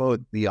talk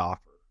about the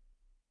offer.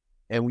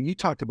 And when you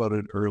talked about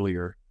it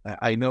earlier,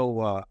 I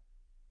know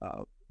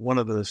one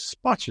of the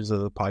sponsors of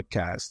the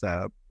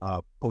podcast,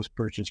 Post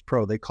Purchase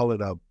Pro, they call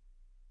it a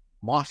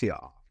mafia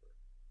offer,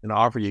 an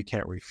offer you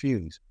can't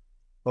refuse.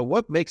 But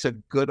what makes a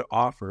good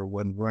offer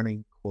when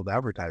running cold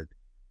advertising?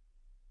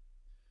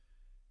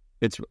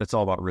 It's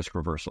all about risk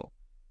reversal.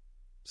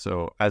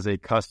 So as a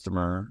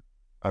customer,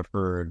 I've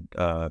heard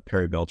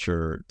Perry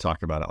Belcher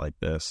talk about it like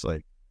this.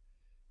 Like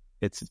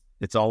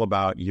it's all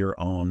about your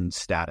own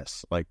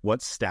status. Like,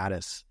 what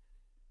status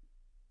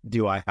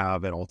do I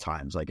have at all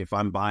times? Like, if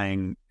I'm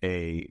buying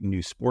a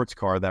new sports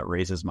car, that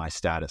raises my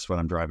status when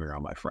I'm driving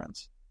around my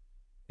friends.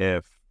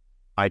 If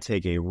I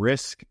take a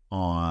risk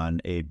on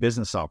a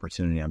business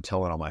opportunity, I'm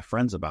telling all my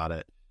friends about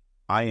it,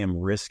 I am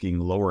risking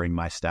lowering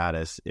my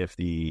status if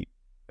the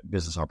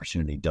business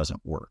opportunity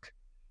doesn't work,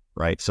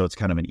 right? So it's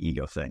kind of an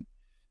ego thing.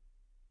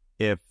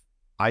 If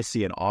I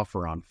see an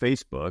offer on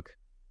Facebook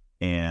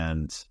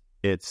and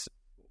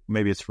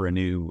maybe it's for a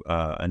new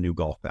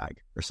golf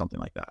bag or something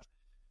like that,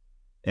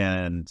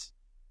 and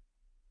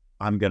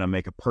I'm going to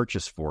make a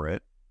purchase for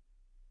it,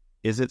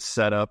 is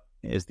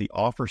the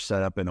offer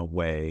set up in a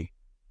way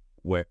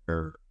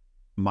where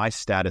my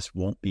status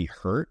won't be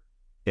hurt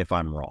if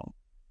I'm wrong?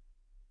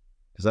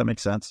 Does that make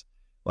sense?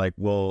 Like,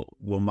 will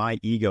my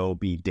ego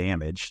be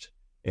damaged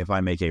if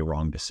I make a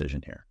wrong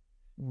decision here?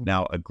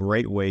 Now, a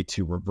great way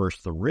to reverse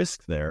the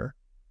risk there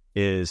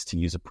is to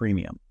use a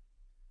premium.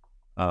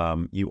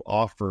 You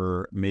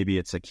offer, maybe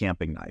it's a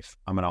camping knife.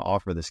 I'm going to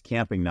offer this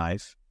camping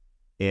knife,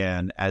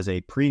 and as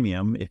a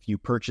premium, if you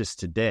purchase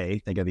today,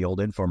 think of the old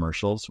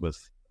infomercials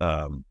with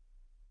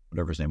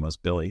whatever his name was,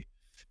 Billy.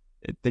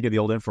 Think of the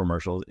old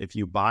infomercials. If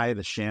you buy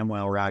the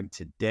ShamWow rag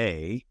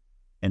today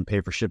and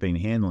pay for shipping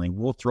and handling,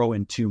 we'll throw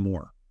in 2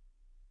 more,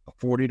 a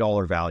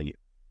 $40 value.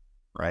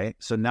 Right?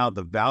 So now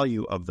the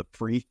value of the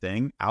free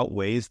thing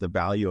outweighs the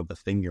value of the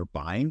thing you're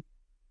buying.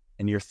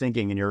 And you're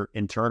thinking, and you're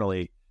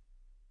internally,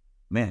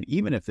 man,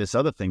 even if this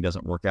other thing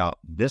doesn't work out,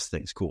 this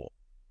thing's cool.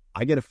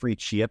 I get a free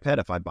chia pet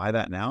if I buy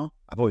that now.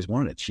 I've always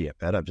wanted a chia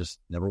pet. I've just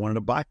never wanted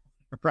to buy it,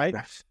 right?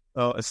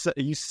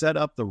 You set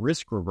up the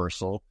risk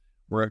reversal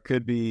where it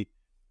could be,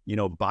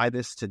 buy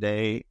this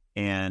today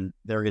and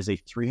there is a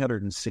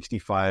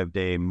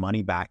 365-day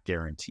money back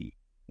guarantee.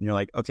 And you're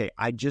like, okay,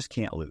 I just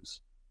can't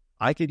lose.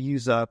 I could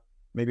use up,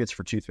 maybe it's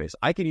for toothpaste,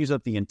 I could use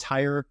up the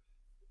entire,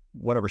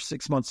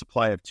 6-month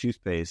supply of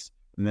toothpaste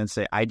and then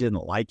say I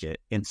didn't like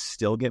it and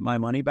still get my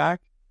money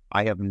back.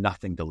 I have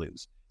nothing to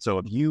lose. So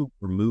if you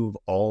remove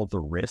all the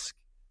risk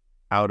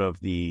out of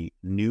the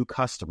new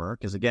customer,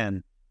 because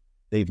again,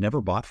 they've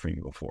never bought from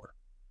you before.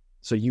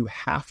 So you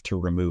have to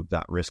remove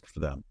that risk for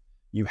them.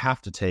 You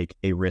have to take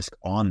a risk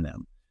on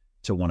them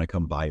to want to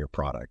come buy your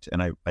product.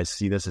 And I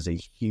see this as a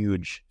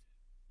huge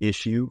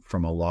issue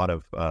from a lot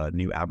of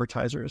new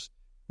advertisers.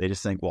 They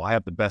just think, well, I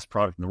have the best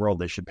product in the world.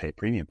 They should pay a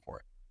premium for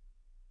it.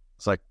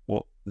 It's like,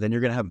 well, then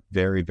you're going to have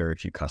very, very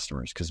few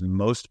customers because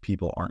most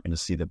people aren't going to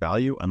see the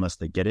value unless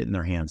they get it in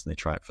their hands and they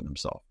try it for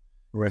themselves.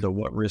 Right. So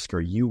what risk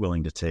are you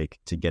willing to take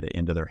to get it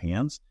into their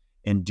hands?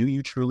 And do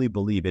you truly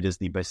believe it is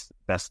the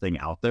best thing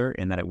out there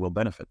and that it will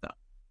benefit them?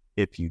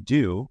 If you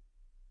do,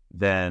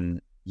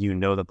 then you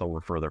know that they'll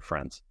refer their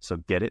friends. So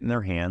get it in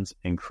their hands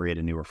and create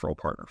a new referral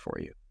partner for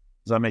you.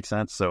 Does that make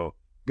sense? So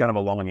kind of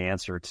a long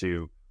answer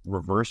to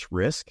reverse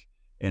risk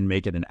and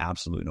make it an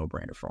absolute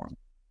no-brainer for them.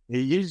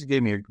 You just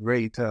gave me a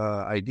great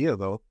idea,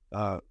 though.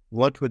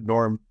 Lunch with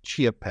Norm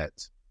chia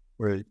pets,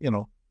 where,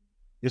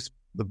 just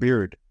the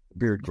beard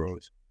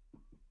grows.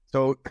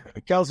 So,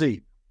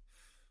 Kelsey,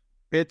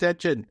 pay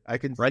attention. I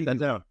can write that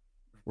down.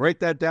 Write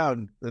that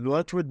down. The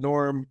Lunch with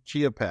Norm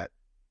chia pet.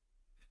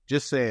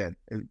 Just saying.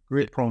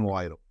 Great promo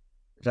item.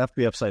 It'd have to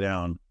be upside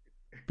down.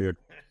 Beard.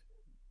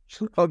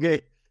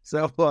 Okay.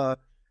 So,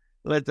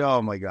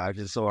 oh my gosh,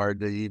 it's so hard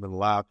to even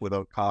laugh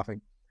without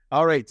coughing.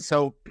 All right.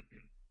 So,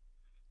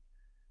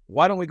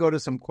 why don't we go to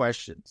some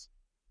questions?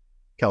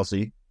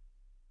 Kelsey.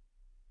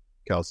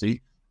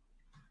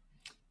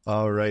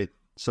 All right.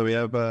 So we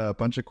have a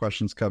bunch of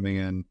questions coming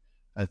in.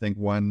 I think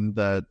one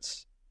that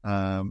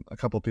a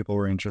couple of people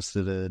were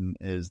interested in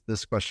is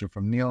this question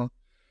from Neil.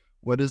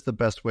 What is the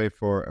best way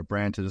for a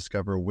brand to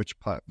discover which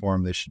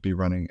platform they should be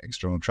running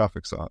external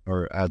traffic on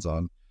or ads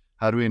on?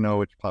 How do we know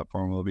which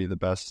platform will be the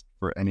best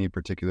for any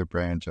particular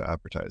brand to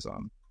advertise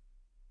on?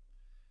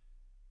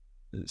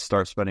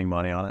 Start spending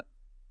money on it.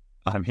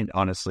 I mean,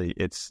 honestly,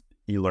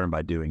 you learn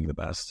by doing the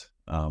best.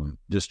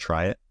 Just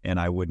try it. And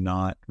I would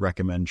not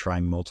recommend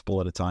trying multiple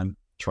at a time.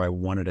 Try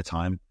one at a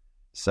time.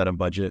 Set a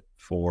budget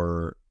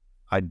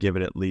I'd give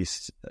it at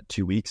least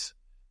 2 weeks.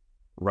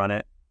 Run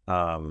it.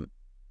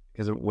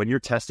 Because when you're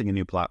testing a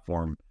new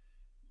platform,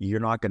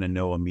 you're not going to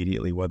know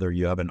immediately whether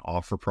you have an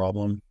offer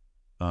problem,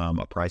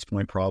 a price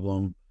point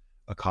problem,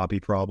 a copy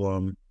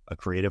problem, a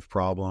creative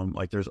problem.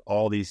 Like there's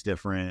all these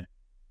different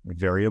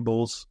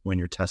variables when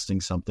you're testing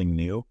something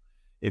new.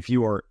 If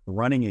you are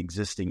running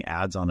existing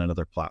ads on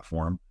another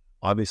platform,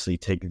 obviously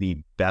take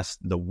the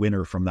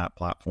winner from that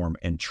platform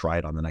and try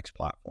it on the next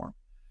platform.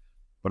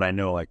 But I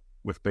know like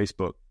with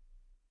Facebook,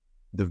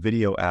 the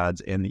video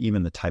ads and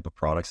even the type of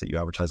products that you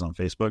advertise on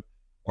Facebook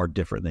are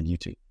different than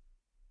YouTube.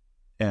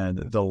 And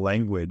the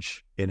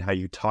language in how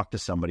you talk to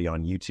somebody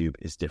on YouTube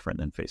is different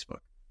than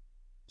Facebook.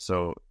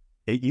 So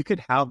you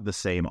could have the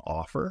same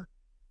offer,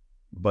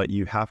 but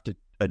you have to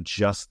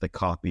adjust the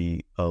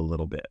copy a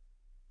little bit.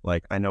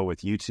 Like I know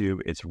with YouTube,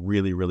 it's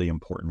really, really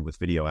important with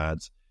video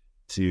ads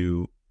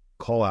to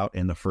call out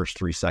in the first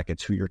 3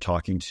 seconds who you're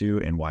talking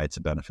to and why it's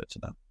a benefit to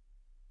them.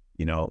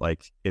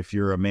 Like if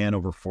you're a man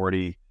over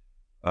 40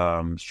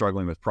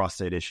 struggling with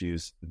prostate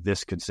issues,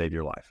 this could save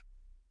your life.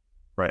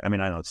 Right? I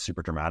mean, I know it's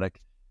super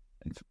dramatic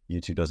and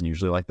YouTube doesn't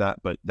usually like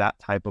that, but that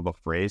type of a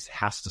phrase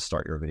has to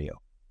start your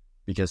video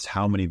because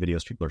how many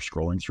videos people are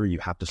scrolling through, you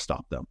have to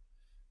stop them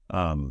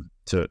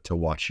to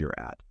watch your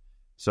ad.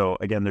 So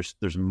again,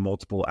 there's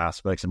multiple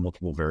aspects and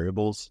multiple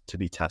variables to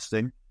be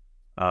testing.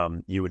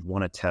 You would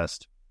want to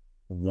test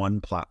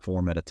one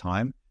platform at a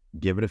time,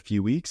 give it a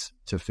few weeks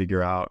to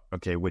figure out,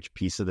 okay, which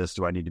piece of this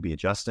do I need to be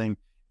adjusting,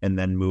 and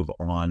then move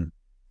on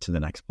to the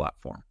next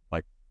platform.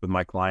 Like with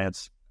my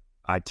clients,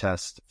 I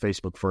test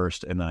Facebook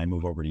first, and then I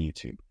move over to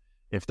YouTube.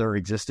 If they're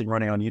existing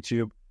running on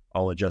YouTube,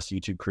 I'll adjust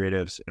YouTube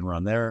creatives and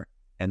run there,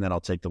 and then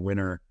I'll take the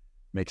winner,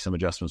 make some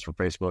adjustments for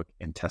Facebook,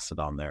 and test it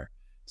on there.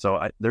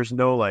 So there's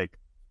no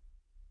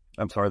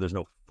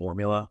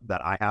formula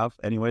that I have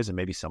anyways, and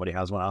maybe somebody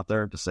has one out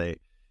there to say,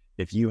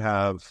 if you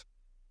have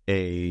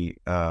a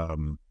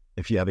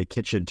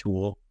kitchen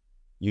tool,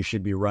 you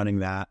should be running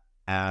that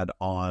ad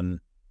on,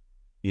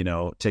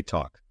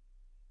 TikTok,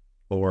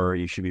 or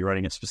you should be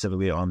running it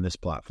specifically on this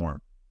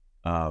platform.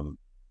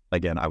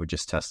 Again, I would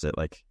just test it.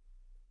 Like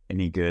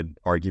any good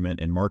argument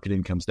in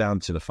marketing comes down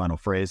to the final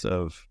phrase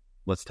of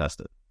let's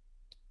test it.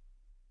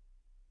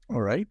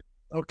 All right.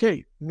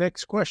 Okay.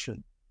 Next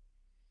question.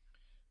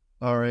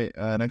 All right.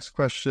 Next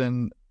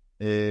question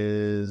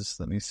is,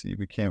 let me see.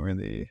 We can't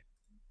really.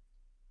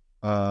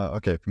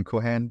 Okay, from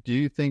Kohan. Do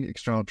you think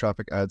external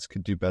traffic ads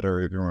could do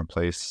better if you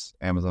replace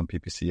Amazon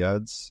PPC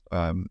ads?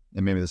 And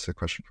maybe this is a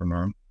question for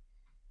Norm.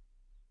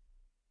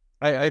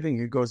 I think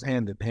it goes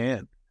hand in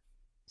hand.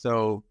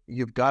 So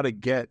you've got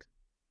to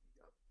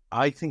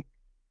I think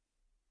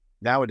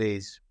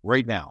nowadays,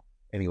 right now,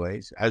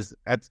 anyways, as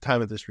at the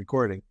time of this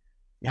recording,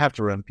 you have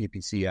to run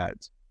PPC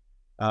ads.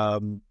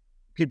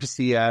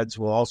 PPC ads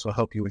will also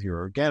help you with your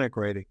organic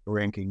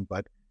ranking,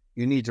 but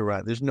you need to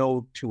run. There's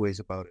no two ways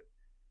about it.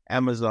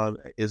 Amazon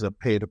is a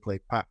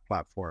pay-to-play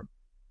platform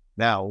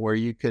now where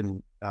you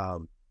can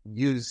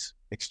use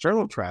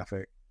external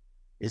traffic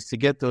is to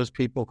get those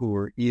people who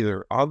are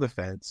either on the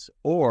fence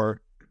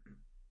or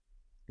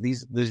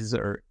these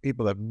are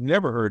people that have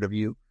never heard of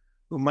you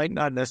who might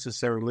not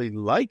necessarily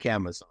like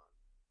Amazon.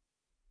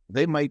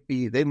 They might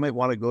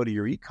want to go to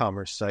your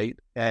e-commerce site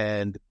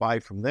and buy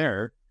from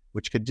there,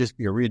 which could just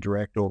be a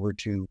redirect over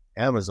to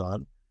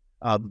Amazon.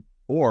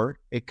 Or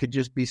it could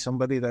just be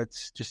somebody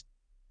that's just,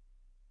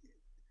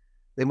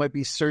 they might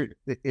be certain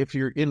if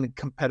you're in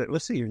competitive,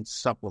 let's say you're in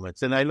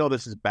supplements, and I know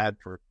this is bad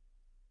for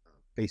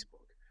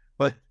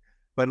Facebook,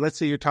 but let's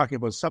say you're talking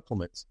about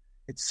supplements.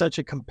 It's such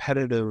a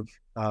competitive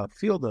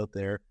field out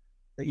there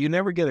that you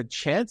never get a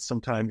chance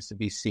sometimes to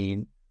be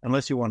seen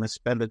unless you want to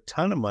spend a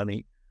ton of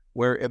money,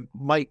 where it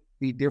might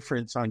be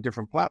different on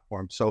different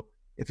platforms. So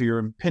if you're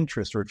in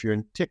Pinterest or if you're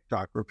in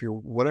TikTok or if you're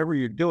whatever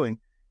you're doing,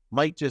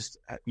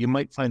 you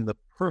might find the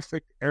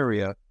perfect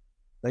area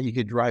that you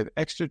could drive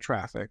extra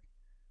traffic,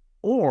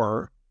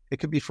 or it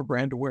could be for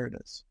brand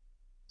awareness.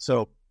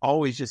 So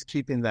always just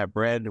keeping that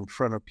brand in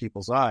front of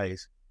people's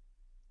eyes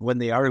when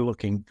they are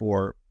looking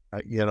for,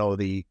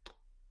 the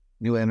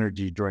new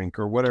energy drink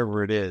or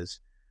whatever it is.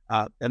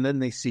 And then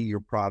they see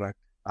your product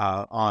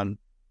on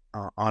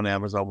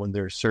Amazon when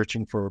they're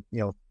searching for,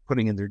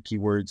 putting in their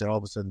keywords, and all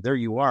of a sudden there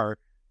you are.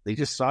 They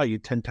just saw you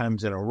 10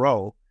 times in a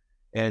row,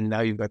 and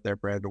now you've got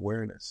that brand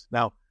awareness.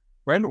 Now,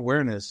 brand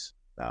awareness,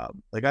 I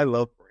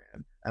love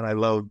brand, and I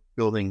love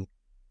building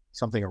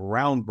something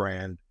around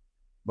brand,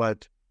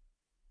 but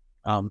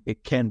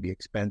it can be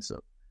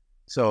expensive.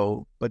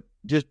 So, but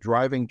just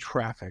driving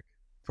traffic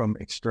from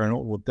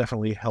external will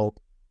definitely help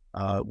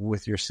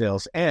with your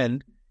sales,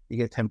 and you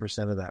get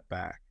 10% of that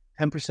back,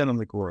 10% on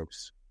the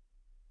gross.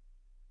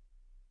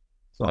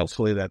 So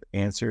hopefully that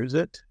answers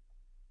it.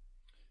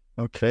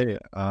 Okay.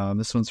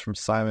 This one's from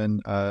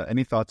Simon.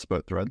 Any thoughts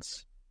about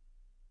Threads?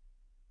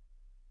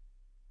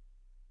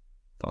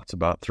 Thoughts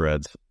about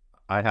Threads?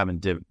 I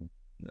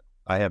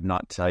have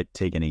not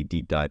taken a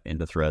deep dive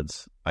into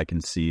Threads. I can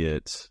see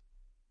it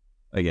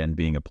again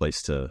being a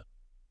place to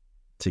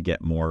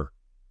get more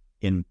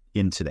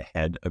into the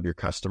head of your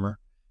customer.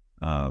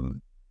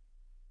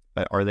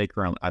 Are they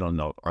currently? I don't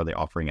know. Are they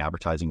offering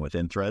advertising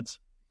within Threads?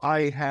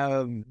 I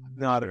have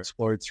not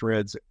explored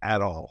Threads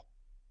at all.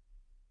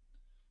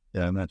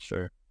 Yeah, I'm not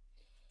sure.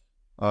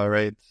 All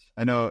right.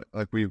 I know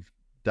we've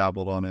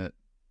dabbled on it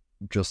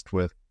just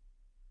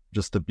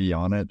to be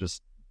on it,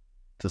 just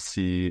to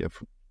see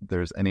if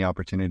there's any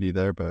opportunity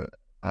there, but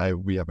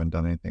we haven't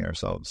done anything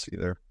ourselves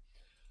either.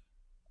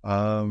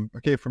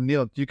 Okay, from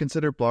Neil, do you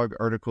consider blog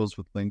articles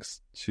with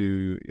links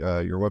to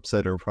your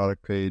website or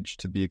product page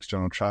to be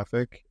external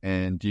traffic?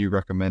 And do you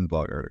recommend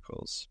blog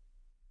articles?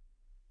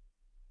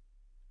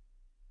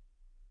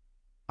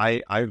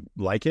 I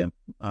like it.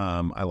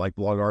 I like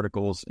blog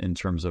articles in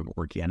terms of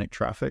organic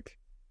traffic.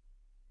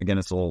 Again,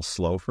 it's a little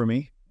slow for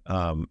me.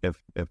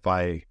 If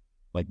I,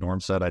 like Norm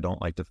said,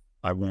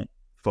 I won't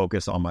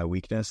focus on my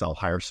weakness. I'll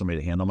hire somebody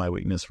to handle my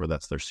weakness where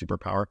that's their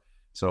superpower.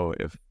 So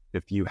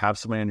if you have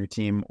somebody on your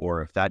team,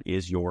 or if that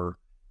is your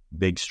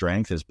big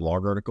strength is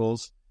blog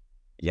articles,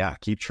 yeah,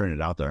 keep churning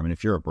it out there. I mean,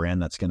 if you're a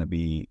brand that's going to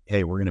be,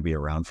 hey, we're going to be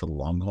around for the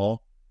long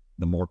haul,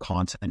 the more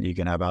content you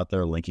can have out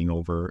there linking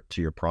over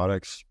to your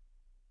products,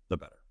 the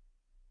better.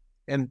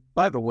 And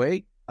by the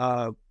way,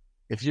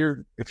 if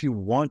you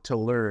want to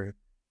learn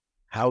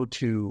how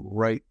to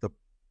write the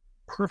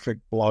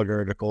perfect blog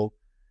article,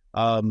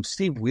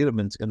 Steve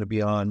Wiedemann's going to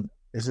be on.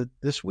 Is it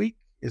this week?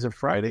 Is it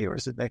Friday, or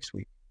is it next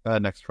week?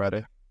 Next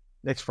Friday.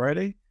 Next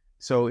Friday.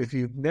 So if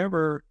you've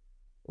never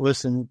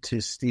listened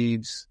to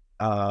Steve's,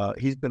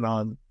 he's been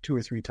on 2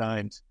 or 3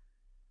 times.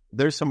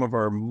 There's some of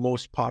our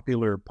most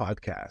popular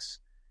podcasts,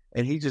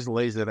 and he just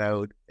lays it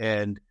out.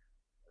 And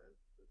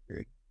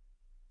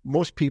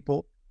most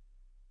people,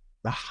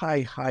 the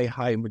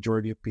high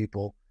majority of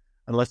people,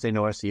 unless they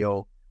know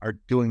SEO, are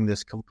doing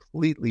this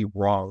completely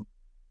wrong.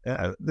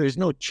 There's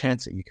no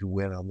chance that you can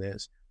win on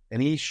this. And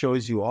he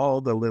shows you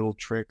all the little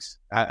tricks,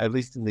 at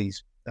least in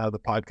these the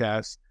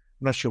podcasts.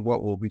 I'm not sure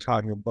what we'll be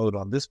talking about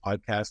on this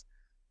podcast,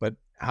 but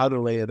how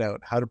to lay it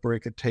out, how to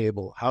break a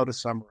table, how to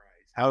summarize,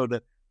 how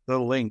to the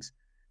links,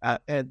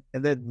 and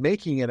then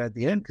making it at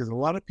the end, because a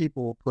lot of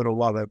people will put a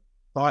lot of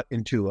thought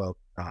into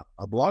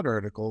a blog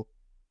article,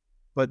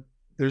 but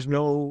there's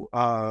no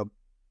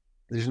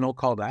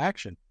call to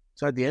action.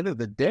 So at the end of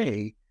the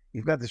day,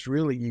 you've got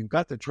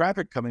the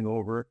traffic coming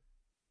over,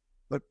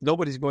 but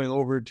nobody's going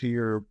over to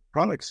your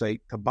product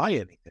site to buy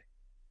anything.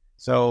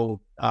 So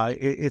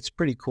it's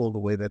pretty cool the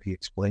way that he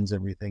explains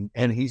everything.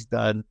 And he's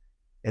done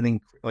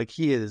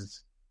he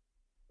is,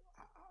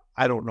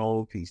 I don't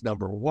know if he's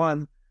number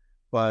one,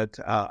 but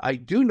I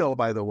do know,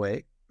 by the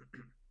way,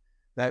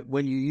 that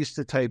when you used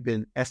to type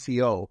in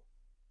SEO,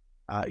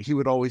 he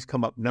would always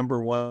come up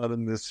number one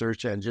in the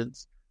search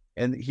engines.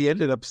 And he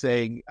ended up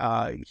saying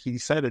he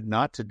decided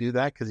not to do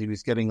that because he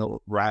was getting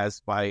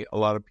razzed by a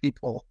lot of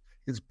people,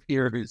 his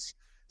peers.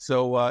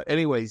 So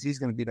anyways, he's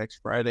going to be next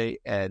Friday,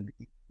 and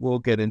we'll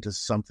get into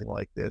something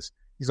like this.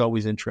 He's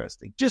always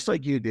interesting, just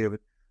like you, David.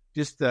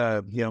 Just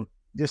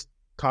just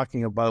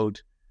talking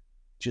about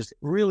just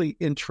really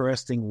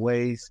interesting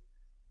ways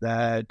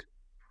that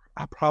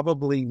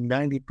probably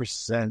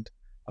 90%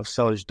 of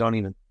sellers don't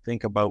even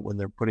think about when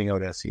they're putting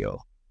out SEO.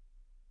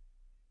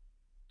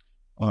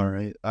 All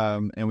right.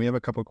 And we have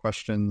a couple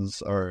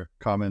questions or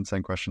comments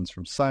and questions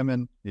from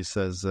Simon. He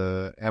says,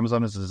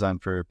 Amazon is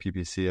designed for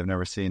PPC. I've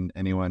never seen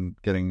anyone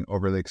getting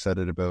overly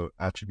excited about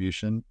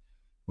attribution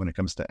when it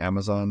comes to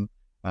Amazon.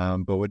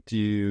 But what do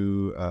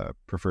you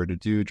prefer to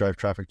do? Drive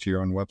traffic to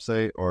your own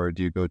website, or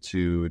do you go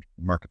to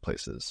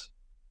marketplaces?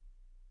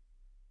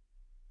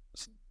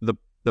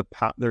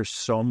 There's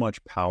so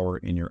much power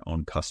in your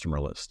own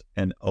customer list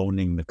and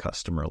owning the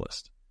customer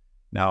list.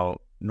 Now,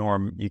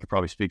 Norm, you could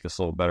probably speak this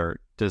a little better.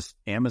 Does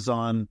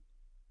Amazon,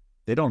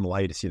 they don't allow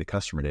you to see the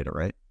customer data,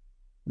 right?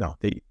 No,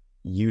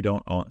 you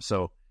don't own.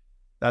 So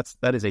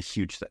that is a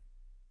huge thing.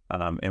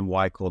 And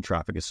why cold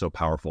traffic is so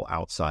powerful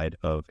outside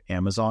of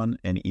Amazon,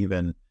 and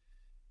even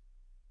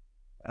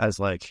as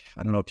like,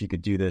 I don't know if you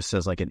could do this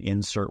as like an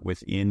insert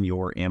within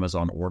your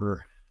Amazon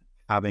order,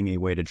 having a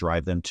way to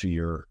drive them to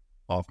your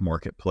off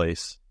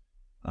marketplace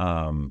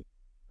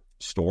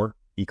store,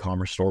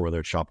 e-commerce store, whether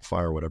it's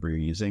Shopify or whatever you're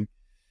using.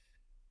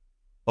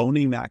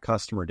 Owning that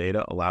customer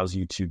data allows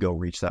you to go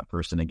reach that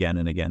person again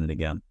and again and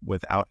again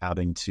without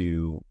having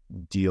to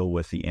deal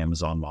with the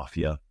Amazon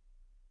mafia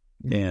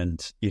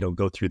and,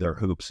 go through their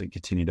hoops and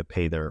continue to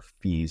pay their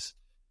fees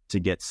to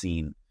get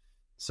seen.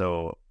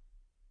 So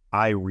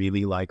I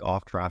really like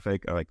off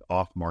traffic, or like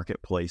off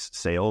marketplace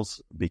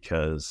sales,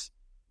 because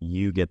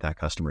you get that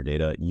customer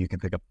data. You can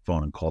pick up the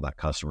phone and call that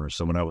customer.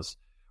 So when I was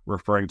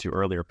referring to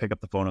earlier, pick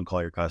up the phone and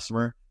call your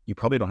customer, you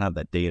probably don't have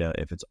that data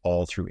if it's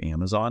all through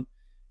Amazon.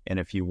 And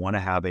if you want to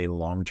have a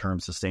long-term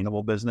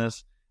sustainable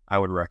business, I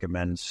would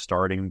recommend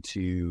starting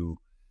to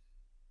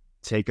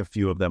take a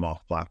few of them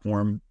off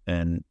platform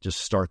and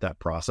just start that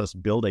process.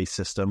 Build a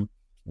system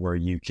where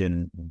you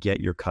can get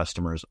your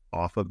customers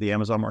off of the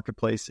Amazon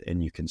marketplace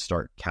and you can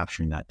start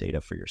capturing that data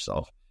for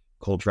yourself.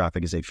 Cold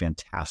traffic is a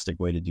fantastic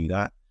way to do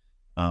that.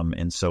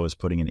 And so is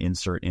putting an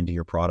insert into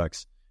your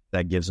products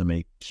that gives them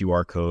a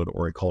QR code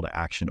or a call to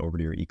action over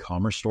to your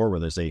e-commerce store, where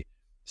there's a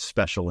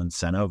special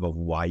incentive of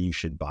why you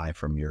should buy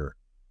from your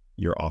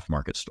off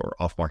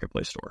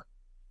marketplace store.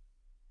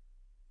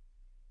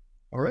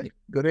 All right.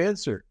 Good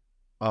answer.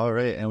 All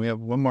right. And we have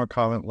one more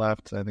comment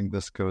left. I think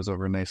this goes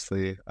over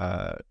nicely.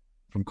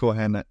 From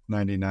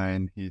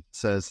CoolHand99, he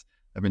says,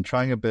 I've been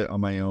trying a bit on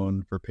my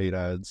own for paid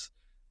ads,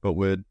 but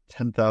would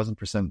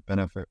 10,000%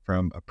 benefit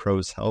from a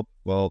pro's help?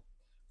 Well,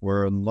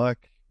 we're in luck.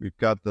 We've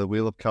got the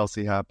Wheel of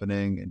Kelsey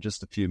happening in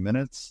just a few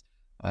minutes.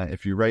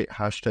 If you write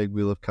hashtag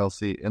Wheel of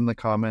Kelsey in the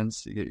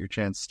comments, you get your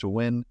chance to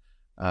win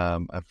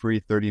a free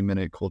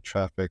 30-minute cold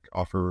traffic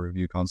offer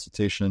review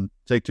consultation.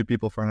 Take 2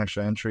 people for an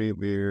extra entry.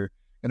 We're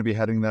going to be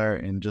heading there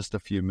in just a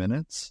few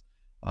minutes.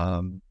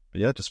 But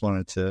yeah, just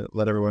wanted to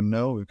let everyone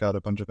know we've got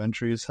a bunch of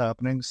entries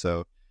happening.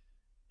 So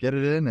get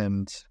it in,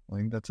 and I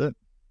think that's it.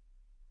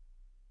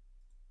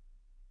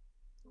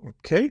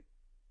 Okay.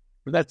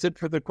 Well, that's it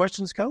for the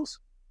questions, Kels?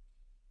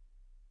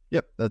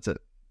 Yep, that's it.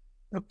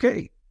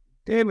 Okay.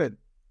 David,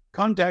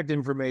 contact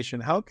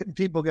information. How can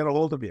people get a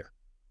hold of you?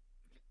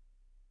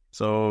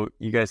 So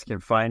you guys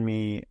can find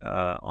me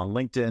on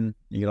LinkedIn.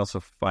 You can also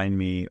find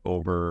me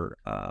over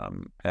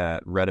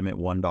at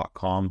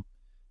redimit1.com.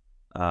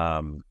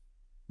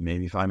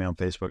 Maybe find me on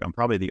Facebook. I'm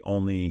probably the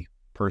only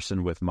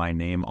person with my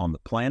name on the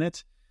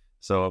planet,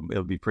 so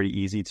it'll be pretty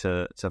easy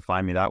to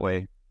find me that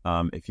way.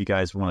 If you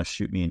guys want to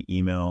shoot me an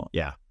email,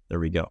 yeah, there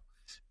we go.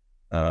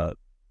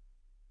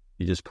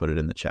 You just put it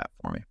in the chat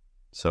for me.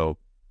 So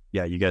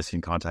yeah, you guys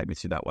can contact me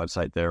through that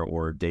website there,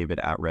 or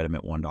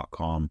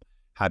david@redimit1.com.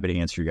 Happy to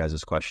answer you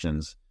guys'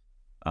 questions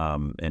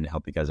and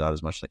help you guys out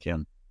as much as I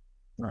can.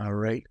 All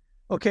right.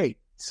 Okay.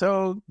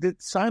 So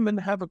did Simon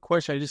have a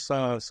question? I just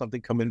saw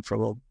something come in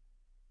from him.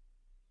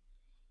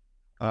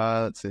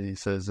 Let's see. He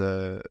says,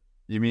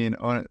 you mean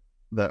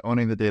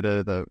owning the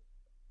data, the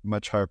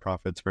much higher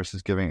profits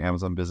versus giving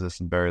Amazon business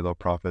and very low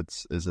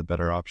profits is a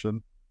better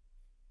option?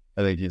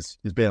 I think he's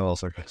being a little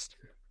sarcastic.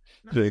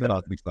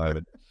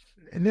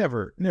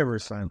 Never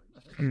Simon.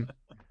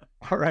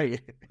 All right.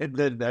 And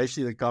then I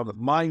see the comment,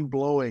 mind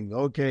blowing.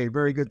 Okay.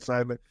 Very good,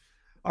 Simon.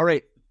 All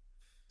right.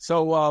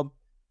 So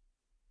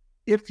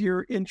if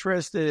you're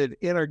interested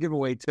in our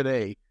giveaway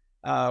today,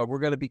 we're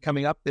going to be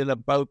coming up in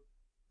about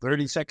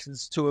 30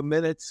 seconds to a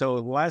minute. So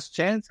last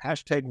chance,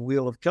 hashtag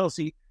Wheel of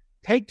Kelsey.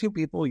 Take 2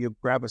 people, you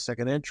grab a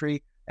second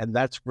entry, and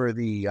that's for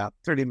the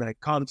 30-minute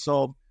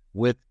consult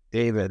with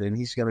David. And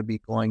he's going to be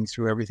going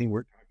through everything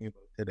we're talking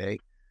about today.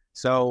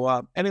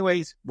 So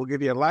anyways, we'll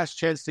give you a last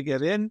chance to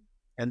get in.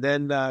 And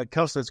then,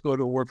 Kelsey, let's go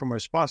to a word from our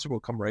sponsor.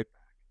 We'll come right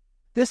back.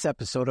 This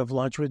episode of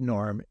Lunch with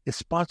Norm is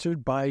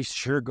sponsored by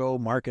SureGo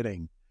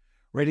Marketing.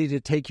 Ready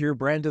to take your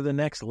brand to the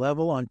next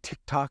level on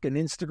TikTok and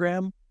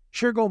Instagram?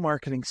 SureGo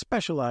Marketing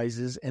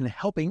specializes in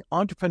helping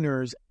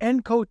entrepreneurs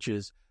and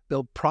coaches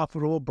build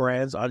profitable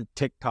brands on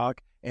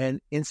TikTok and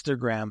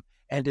Instagram,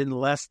 and in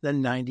less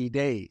than 90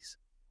 days.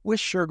 With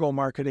SureGo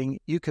Marketing,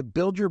 you could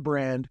build your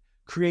brand,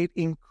 create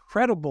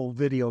incredible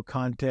video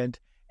content,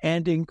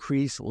 and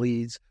increase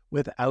leads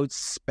without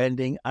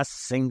spending a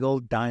single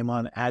dime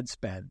on ad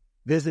spend.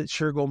 Visit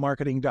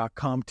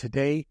suregomarketing.com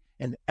today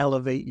and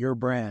elevate your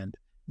brand.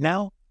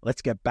 Now,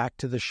 let's get back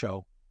to the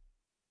show.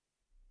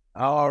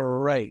 All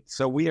right,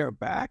 so we are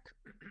back.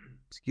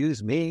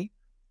 Excuse me.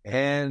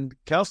 And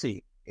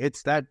Kelsey,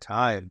 it's that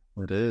time.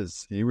 It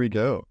is. Here we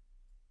go.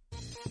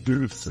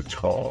 This is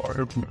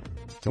time for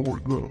the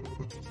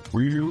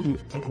Wheel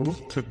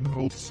of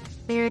Technos.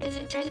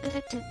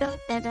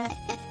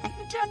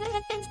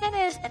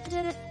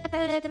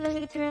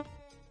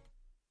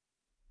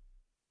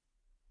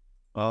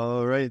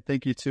 All right.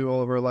 Thank you to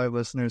all of our live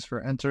listeners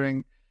for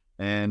entering.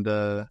 And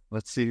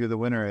let's see who the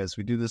winner is.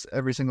 We do this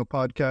every single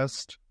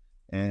podcast.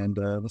 And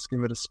let's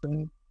give it a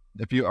spin.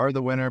 If you are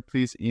the winner,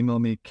 please email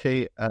me,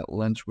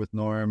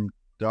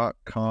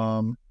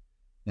 kate@lunchwithnorm.com.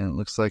 And it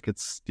looks like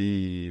it's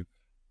Steve.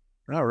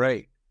 All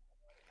right.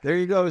 There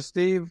you go,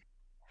 Steve.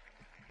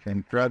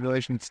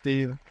 Congratulations,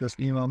 Steve. Just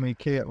email me,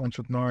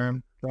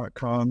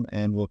 kate@lunchwithnorm.com,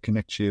 and we'll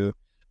connect you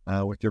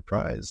with your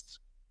prize.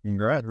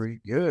 Congrats. Very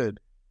good.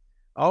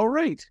 All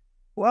right.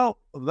 Well,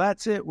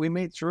 that's it. We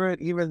made through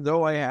it, even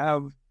though I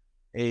have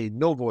a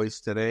no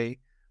voice today.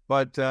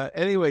 But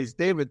anyways,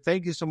 David,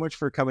 thank you so much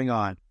for coming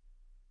on.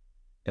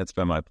 It's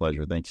been my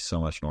pleasure. Thank you so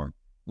much, Norm.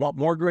 Want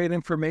more great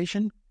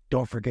information?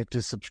 Don't forget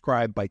to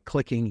subscribe by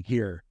clicking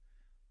here.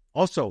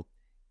 Also,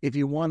 if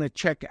you want to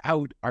check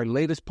out our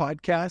latest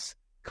podcast,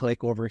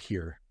 click over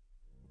here.